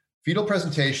 fetal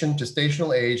presentation,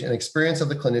 gestational age, and experience of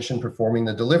the clinician performing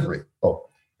the delivery. Oh,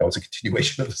 that was a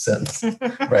continuation of the sentence.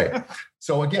 Right.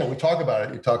 So again, we talk about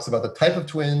it. It talks about the type of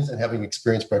twins and having an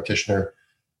experienced practitioner.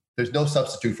 There's no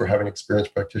substitute for having an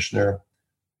experienced practitioner.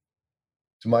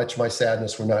 To my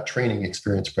sadness, we're not training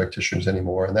experienced practitioners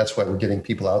anymore. And that's why we're getting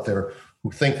people out there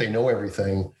who think they know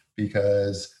everything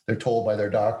because they're told by their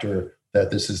doctor that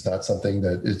this is not something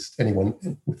that anyone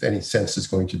with any sense is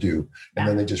going to do. And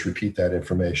then they just repeat that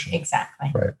information. Exactly.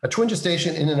 Right. A twin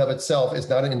gestation in and of itself is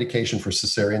not an indication for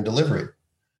cesarean delivery.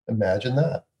 Imagine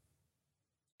that.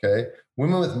 Okay.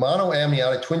 Women with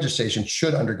monoamniotic twin gestation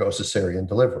should undergo cesarean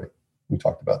delivery. We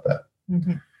talked about that.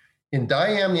 Mm-hmm. In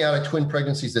diamniotic twin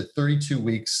pregnancies at 32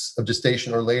 weeks of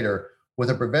gestation or later, with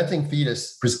a presenting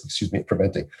fetus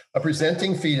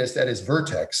at its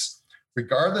vertex,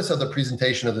 regardless of the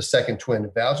presentation of the second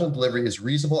twin, vaginal delivery is a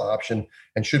reasonable option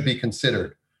and should be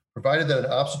considered, provided that an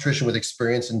obstetrician with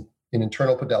experience in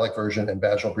internal pedalic version and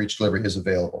vaginal breech delivery is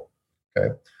available.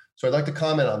 Okay, so I'd like to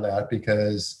comment on that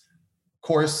because, of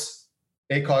course,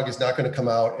 ACOG is not going to come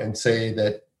out and say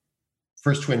that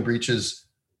first twin breeches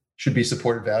should be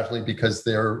supported vaginally because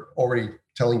they're already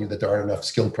telling you that there aren't enough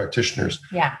skilled practitioners.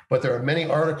 Yeah. But there are many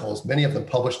articles,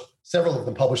 several of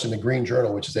them published in the Green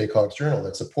Journal, which is ACOG's journal,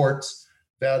 that supports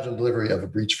vaginal delivery of a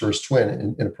breech first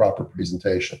twin in a proper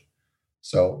presentation.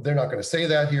 So they're not going to say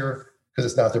that here because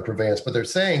it's not their purveyance, but they're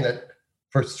saying that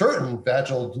for certain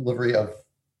vaginal delivery of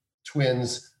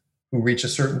twins who reach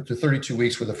to 32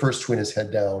 weeks where the first twin is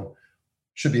head down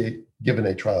should be given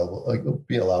a trial,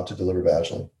 be allowed to deliver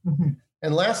vaginally. Mm-hmm.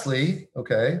 And lastly,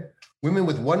 women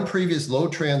with one previous low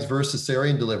transverse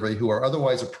cesarean delivery who are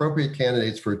otherwise appropriate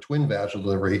candidates for a twin vaginal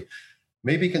delivery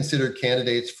may be considered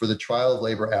candidates for the trial of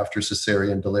labor after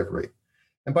cesarean delivery.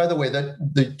 And by the way,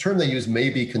 that the term they use, may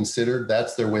be considered,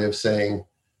 that's their way of saying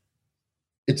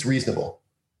it's reasonable.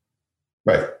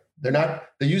 Right.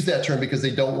 They use that term because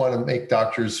they don't want to make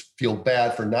doctors feel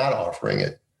bad for not offering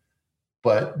it.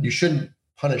 But you shouldn't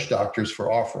punish doctors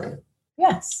for offering it.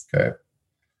 Yes. Okay.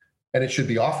 And it should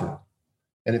be offered.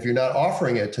 And if you're not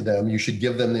offering it to them, you should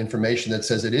give them the information that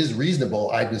says it is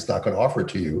reasonable. I'm just not going to offer it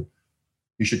to you.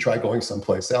 You should try going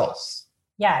someplace else.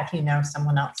 Yeah, if you know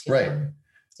someone else who can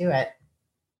do it.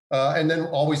 And then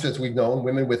always, as we've known,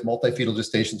 women with multifetal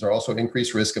gestations are also at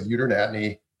increased risk of uterine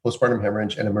atony, postpartum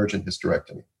hemorrhage, and emergent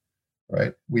hysterectomy.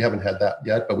 Right? We haven't had that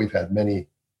yet, but we've had many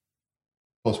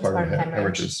postpartum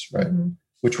hemorrhages, right? Mm-hmm.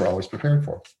 Which we're always prepared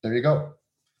for. There you go.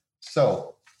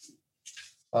 So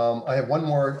I have one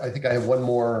more. I think I have one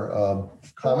more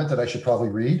comment that I should probably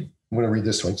read. I'm going to read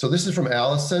this one. So this is from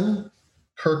Allison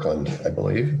Kirkland, I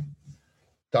believe.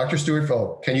 Dr.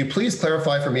 Stewart, can you please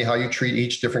clarify for me how you treat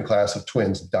each different class of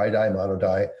twins, di-di,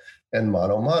 mono-di, and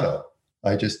mono-mono?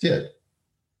 I just did.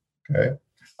 Okay.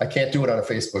 I can't do it on a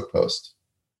Facebook post.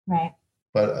 Right.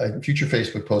 But a future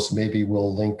Facebook post, maybe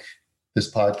we'll link this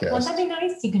podcast. Well, that'd be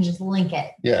nice. You can just link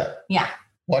it. Yeah. Yeah.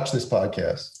 Watch this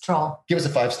podcast. Troll. Give us a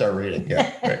 5-star rating.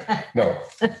 Yeah. Right. No.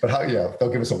 But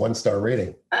they'll give us a 1-star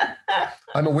rating.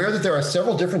 I'm aware that there are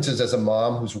several differences as a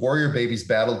mom whose warrior babies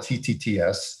battled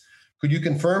TTTS. Could you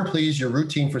confirm, please, your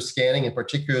routine for scanning, in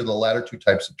particular the latter two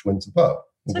types of twins above?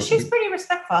 So she's pretty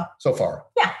respectful. So far.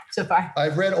 Yeah, so far.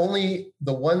 I've read only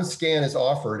the one scan is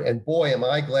offered, and boy, am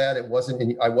I glad I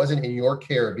wasn't in your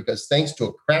care, because thanks to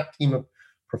a crack team of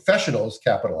professionals,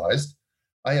 capitalized,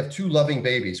 I have 2 loving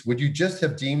babies. Would you just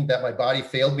have deemed that my body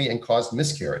failed me and caused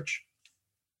miscarriage?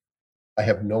 I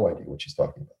have no idea what she's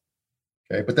talking about.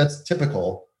 Okay, but that's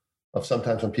typical of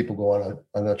sometimes when people go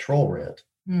on a troll rant.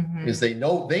 Mm-hmm. Is they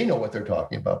know what they're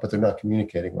talking about, but they're not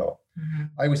communicating well. Mm-hmm.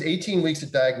 I was 18 weeks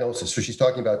at diagnosis, so she's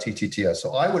talking about TTTS.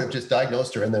 So I would have just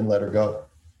diagnosed her and then let her go,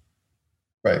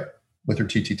 right, with her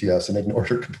TTTS and ignored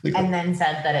her completely. And then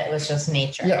said that it was just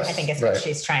nature. Yes, I think is what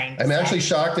she's trying to say. I'm actually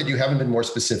shocked that you haven't been more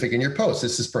specific in your post.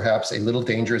 This is perhaps a little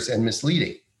dangerous and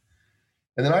misleading.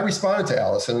 And then I responded to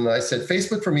Allison and I said,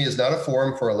 Facebook for me is not a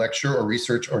forum for a lecture or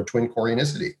research or twin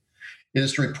chorionicity. It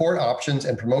is to report options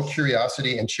and promote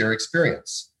curiosity and share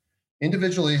experience.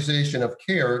 Individualization of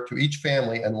care to each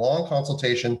family and long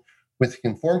consultation with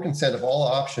informed consent of all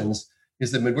options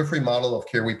is the midwifery model of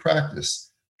care we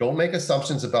practice. Don't make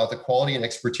assumptions about the quality and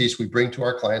expertise we bring to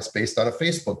our clients based on a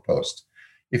Facebook post.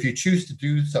 If you choose to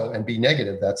do so and be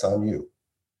negative, that's on you.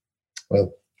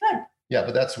 Well, good. Yeah,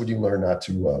 but that's when you learn not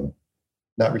to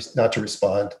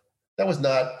respond. That was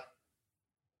not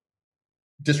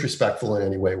disrespectful in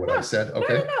any way what I said.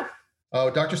 Okay. No.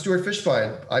 Dr. Stuart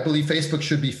Fishbein, I believe Facebook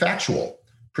should be factual,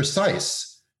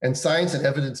 precise, and science and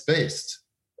evidence-based.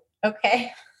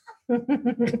 Okay.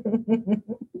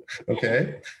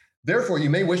 Okay. Therefore,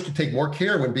 you may wish to take more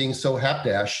care when being so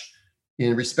hapdash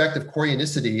in respect of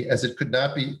chorionicity, as it could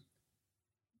not be,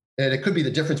 and it could be the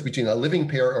difference between a living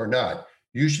pair or not.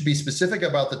 You should be specific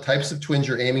about the types of twins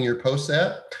you're aiming your posts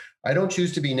at. I don't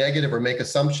choose to be negative or make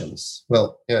assumptions.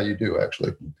 Well, yeah, you do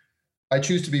actually. I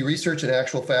choose to be research and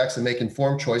actual facts and make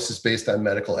informed choices based on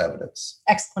medical evidence.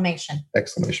 Exclamation.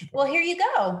 Well, here you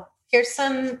go. Here's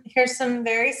some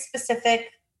very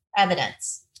specific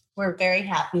evidence. We're very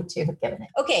happy to have given it.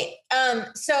 Okay.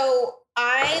 So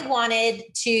I wanted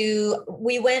to,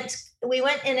 we went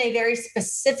in a very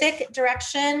specific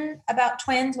direction about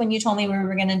twins when you told me we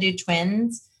were going to do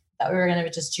twins. That we were going to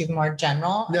just do more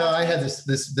general. No, I had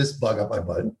this bug up my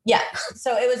butt. Yeah.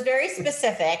 So it was very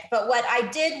specific, but what I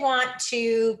did want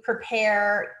to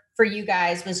prepare for you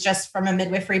guys was just from a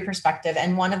midwifery perspective.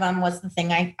 And one of them was the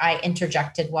thing I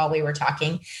interjected while we were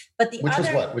talking. But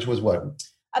Which was what?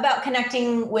 About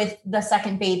connecting with the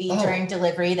second baby during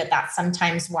delivery, that's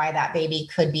sometimes why that baby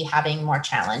could be having more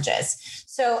challenges.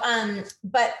 So,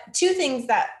 but two things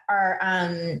that are,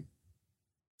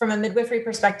 from a midwifery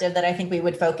perspective that I think we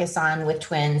would focus on with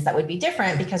twins that would be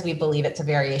different because we believe it's a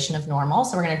variation of normal.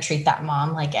 So we're going to treat that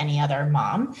mom like any other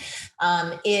mom,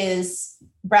 is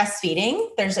breastfeeding.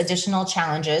 There's additional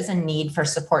challenges and need for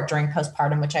support during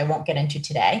postpartum, which I won't get into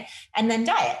today. And then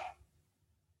diet.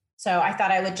 So I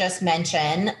thought I would just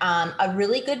mention a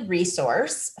really good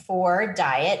resource for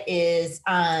diet is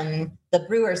the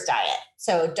Brewer's Diet.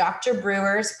 So Dr.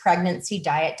 Brewer's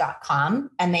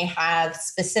pregnancydiet.com, and they have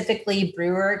specifically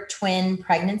Brewer twin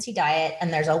pregnancy diet.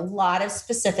 And there's a lot of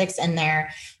specifics in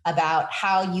there about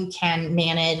how you can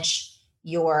manage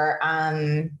your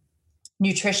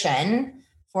nutrition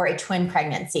for a twin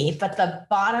pregnancy. But the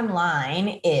bottom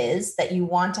line is that you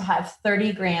want to have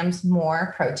 30 grams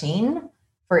more protein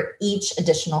for each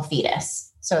additional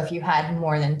fetus. So if you had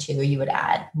more than 2, you would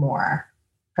add more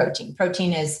protein.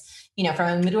 Protein is,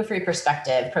 from a midwifery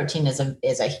perspective, protein is a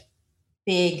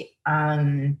big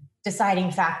deciding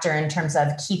factor in terms of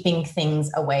keeping things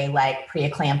away, like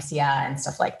preeclampsia and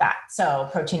stuff like that. So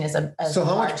protein is a so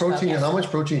how much protein? Focus. How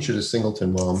much protein should a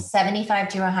singleton mom? 75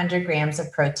 to 100 grams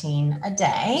of protein a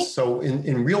day. So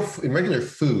in regular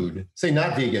food, say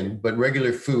not vegan, but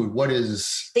regular food, what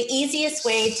is the easiest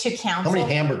way to counsel? How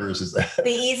many hamburgers is that?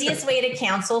 The easiest way to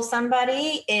counsel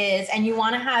somebody is, and you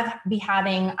want to be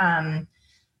having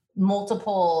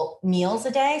multiple meals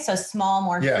a day. So small,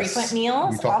 more frequent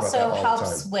meals also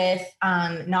helps with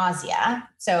nausea.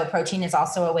 So protein is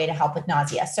also a way to help with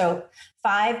nausea. So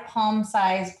 5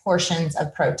 palm-sized portions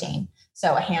of protein.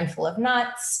 So a handful of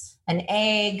nuts, an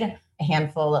egg, a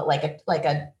handful of like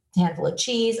a handful of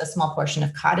cheese, a small portion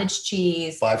of cottage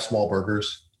cheese. 5 small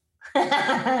burgers.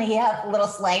 Yeah, little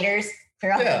sliders.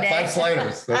 Yeah, 5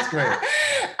 sliders. That's great.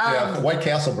 White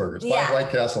Castle burgers. 5 White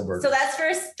Castle burgers. So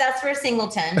that's for a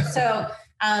singleton. So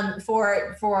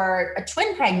for a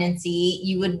twin pregnancy,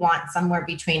 you would want somewhere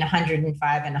between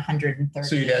 105 and 130.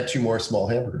 So you'd add 2 more small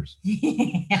hamburgers.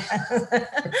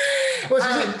 Well,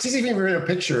 it's easy if you're in a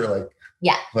picture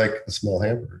like a small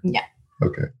hamburger. Yeah.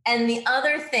 Okay. And the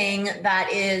other thing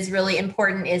that is really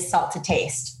important is salt to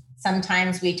taste.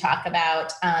 Sometimes we talk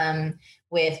about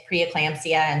with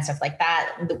preeclampsia and stuff like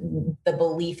that, the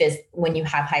belief is when you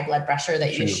have high blood pressure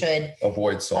that you should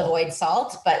avoid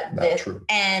salt. But not true.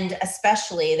 And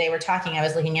especially they were talking, I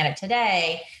was looking at it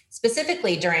today,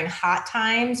 specifically during hot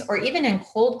times or even in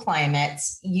cold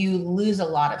climates, you lose a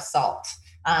lot of salt.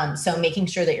 So making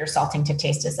sure that you're salting to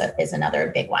taste is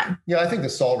another big one. Yeah, I think the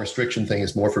salt restriction thing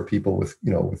is more for people with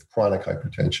chronic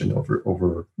hypertension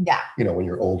over when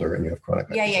you're older and you have chronic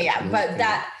hypertension. Yeah. But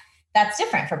that's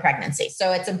different for pregnancy.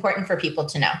 So it's important for people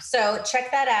to know. So check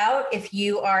that out. If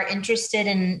you are interested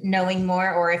in knowing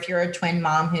more, or if you're a twin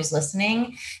mom who's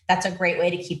listening, that's a great way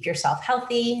to keep yourself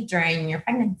healthy during your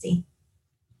pregnancy.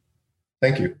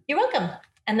 Thank you. You're welcome.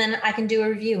 And then I can do a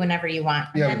review whenever you want.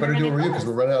 Yeah, we better do a review because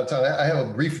we're running out of time. I have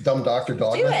a brief dumb doctor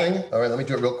dogma thing. All right, let me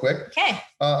do it real quick. Okay.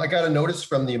 I got a notice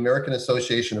from the American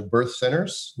Association of Birth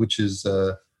Centers, which is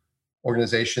an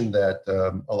organization that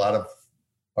a lot of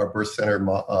our birth center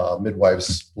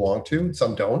midwives belong to.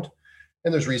 Some don't.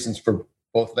 And there's reasons for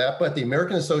both of that. But the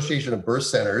American Association of Birth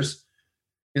Centers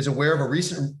is aware of a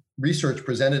recent research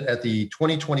presented at the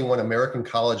 2021 American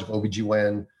College of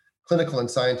OBGYN Clinical and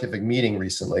Scientific Meeting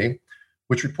recently,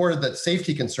 which reported that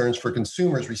safety concerns for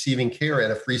consumers receiving care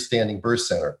at a freestanding birth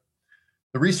center.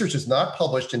 The research is not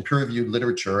published in peer-reviewed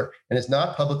literature and is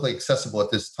not publicly accessible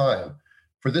at this time.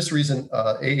 For this reason,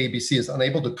 AABC is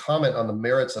unable to comment on the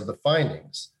merits of the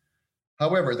findings.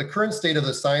 However, the current state of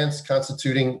the science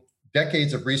constituting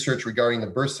decades of research regarding the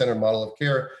birth center model of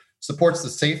care supports the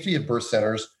safety of birth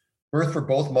centers, birth for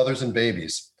both mothers and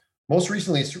babies. Most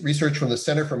recently, research from the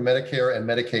Center for Medicare and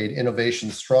Medicaid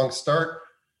Innovation's Strong Start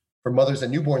for Mothers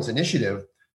and Newborns initiative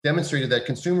demonstrated that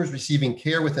consumers receiving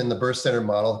care within the birth center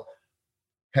model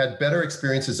had better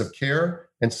experiences of care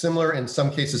and similar, in some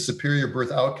cases, superior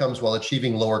birth outcomes while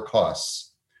achieving lower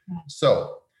costs.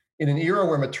 So, in an era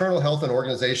where maternal health and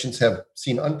organizations have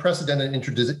seen unprecedented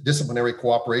interdisciplinary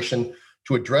cooperation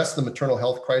to address the maternal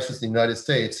health crisis in the United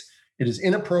States, it is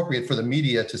inappropriate for the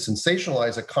media to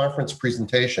sensationalize a conference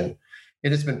presentation.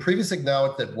 It has been previously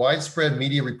acknowledged that widespread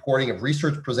media reporting of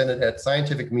research presented at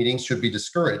scientific meetings should be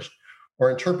discouraged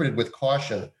or interpreted with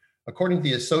caution. According to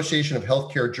the Association of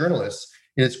Healthcare Journalists,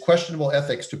 it is questionable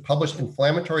ethics to publish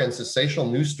inflammatory and sensational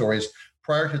news stories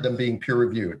prior to them being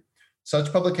peer-reviewed.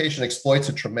 Such publication exploits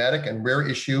a traumatic and rare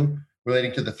issue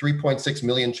relating to the 3.6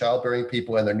 million childbearing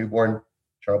people and their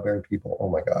childbearing people. Oh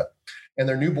my God. And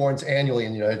their newborns annually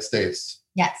in the United States.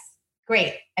 Yes.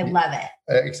 Great. I love it.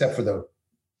 Except for the.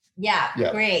 Yeah.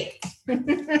 Great.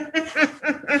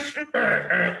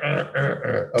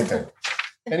 Okay.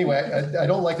 Anyway, I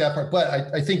don't like that part,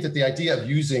 but I think that the idea of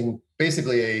using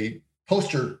basically a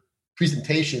poster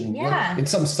presentation in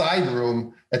some side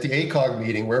room at the ACOG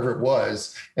meeting, wherever it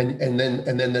was, and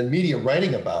then the media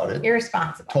writing about it.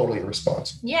 Irresponsible. Totally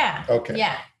irresponsible. Yeah. Okay.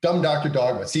 Yeah. Dumb doctor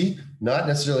dogma. See, not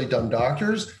necessarily dumb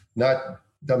doctors, not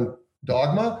dumb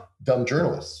dogma, dumb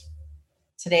journalists.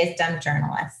 Today's dumb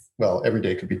journalists. Well, every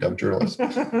day could be dumb journalists.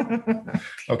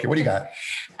 Okay, what do you got?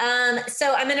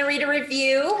 So I'm going to read a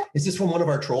review. Is this from one of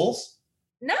our trolls?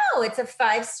 No, it's a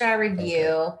 5-star review.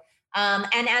 Okay.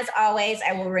 And as always,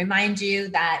 I will remind you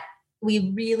that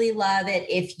we really love it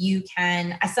if you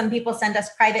can. Some people send us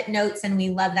private notes and we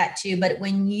love that too. But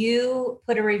when you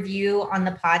put a review on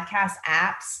the podcast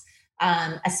apps,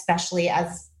 especially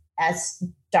as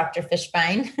Dr.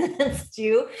 Fishbein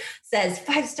Stu says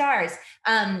 5 stars,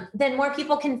 then more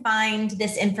people can find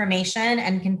this information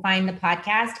and can find the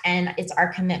podcast. And it's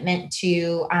our commitment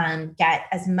to get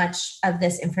as much of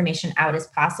this information out as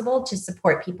possible to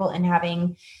support people in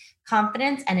having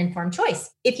confidence and informed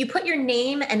choice. If you put your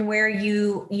name and where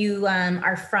you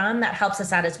are from, that helps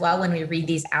us out as well when we read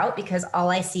these out, because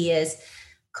all I see is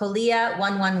Kalia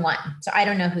 111. So I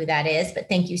don't know who that is, but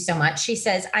thank you so much. She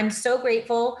says, I'm so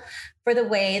grateful for the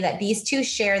way that these two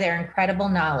share their incredible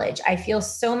knowledge. I feel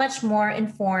so much more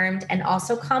informed and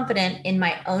also confident in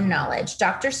my own knowledge.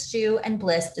 Dr. Stu and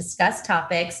Bliss discuss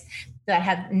topics that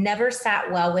have never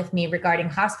sat well with me regarding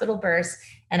hospital births,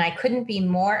 and I couldn't be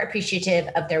more appreciative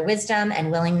of their wisdom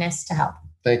and willingness to help.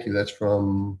 Thank you. That's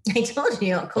from... I told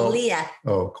you, Kalia.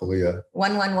 Oh, Kalia.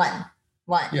 111.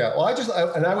 Yeah, well,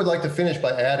 I would like to finish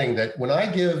by adding that when I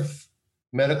give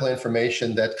medical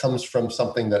information that comes from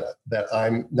something that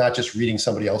I'm not just reading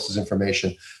somebody else's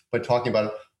information, but talking about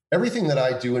it, everything that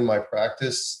I do in my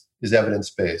practice is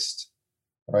evidence-based,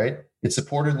 right? It's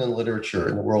supported in the literature,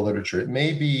 in the world literature. It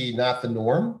may be not the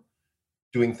norm,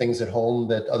 doing things at home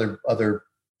that other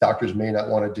doctors may not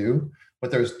want to do,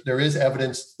 but there is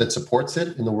evidence that supports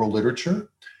it in the world literature.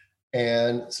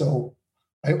 And so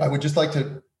I would just like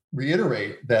to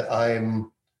reiterate that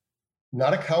I'm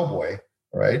not a cowboy,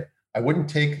 right? I wouldn't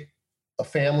take a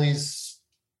family's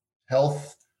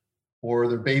health or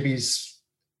their baby's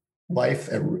life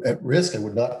at risk. I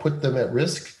would not put them at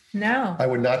risk. No. I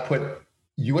would not put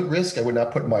you at risk. I would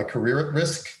not put my career at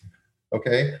risk.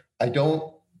 Okay. I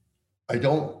don't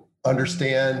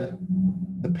understand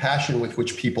the passion with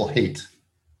which people hate.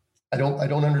 I don't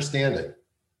understand it.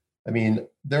 I mean,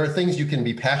 there are things you can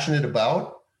be passionate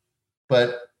about,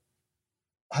 but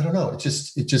I don't know.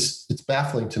 It's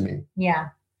baffling to me. Yeah.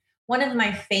 One of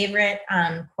my favorite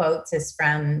quotes is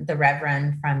from the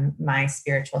Reverend from my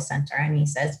spiritual center. And he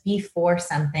says, be for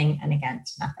something and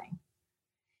against nothing.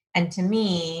 And to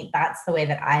me, that's the way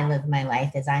that I live my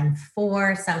life, is I'm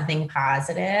for something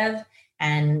positive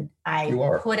and I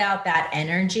put out that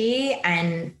energy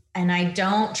and I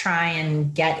don't try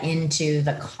and get into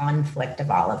the conflict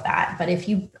of all of that. But if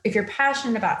you're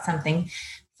passionate about something,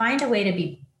 find a way to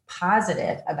be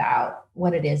positive about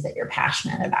what it is that you're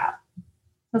passionate about.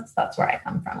 That's where I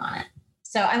come from on it.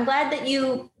 So I'm glad that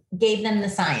you gave them the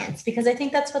science, because I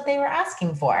think that's what they were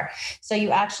asking for. So you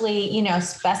actually,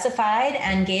 specified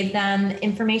and gave them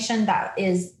information that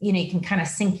is, you can kind of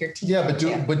sink your teeth. Yeah,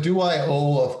 but do I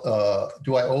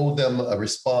owe them a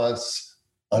response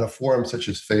on a forum such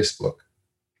as Facebook?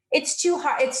 It's too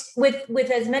hard. It's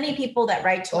with as many people that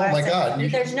write to us. Oh my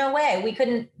God! There's no way we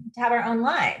couldn't have our own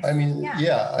lives. I mean,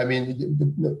 yeah. I mean,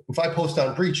 if I post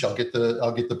on Breach, I'll get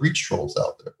the Breach trolls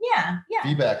out there. Yeah.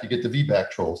 VBAC, you get the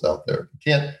VBAC trolls out there.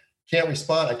 You can't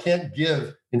respond. I can't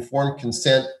give informed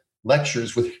consent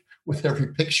lectures with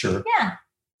every picture. Yeah.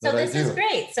 So this is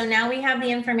great. So now we have the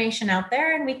information out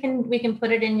there, and we can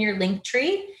put it in your link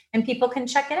tree, and people can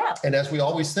check it out. And as we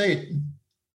always say,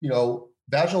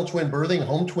 vaginal twin birthing,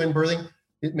 home twin birthing,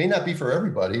 it may not be for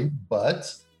everybody,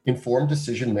 but informed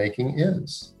decision-making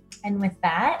is. And with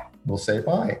that, we'll say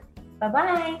bye.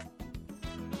 Bye-bye.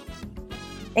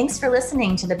 Thanks for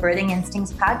listening to the Birthing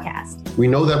Instincts podcast. We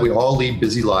know that we all lead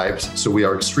busy lives, so we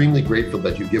are extremely grateful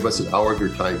that you give us an hour of your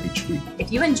time each week.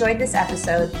 If you enjoyed this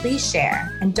episode, please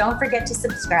share. And don't forget to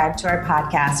subscribe to our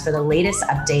podcast for the latest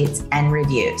updates and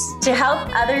reviews. To help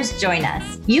others join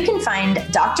us, you can find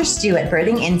Dr. Stu at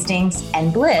Birthing Instincts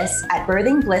and Bliss at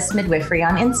Birthing Bliss Midwifery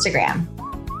on Instagram.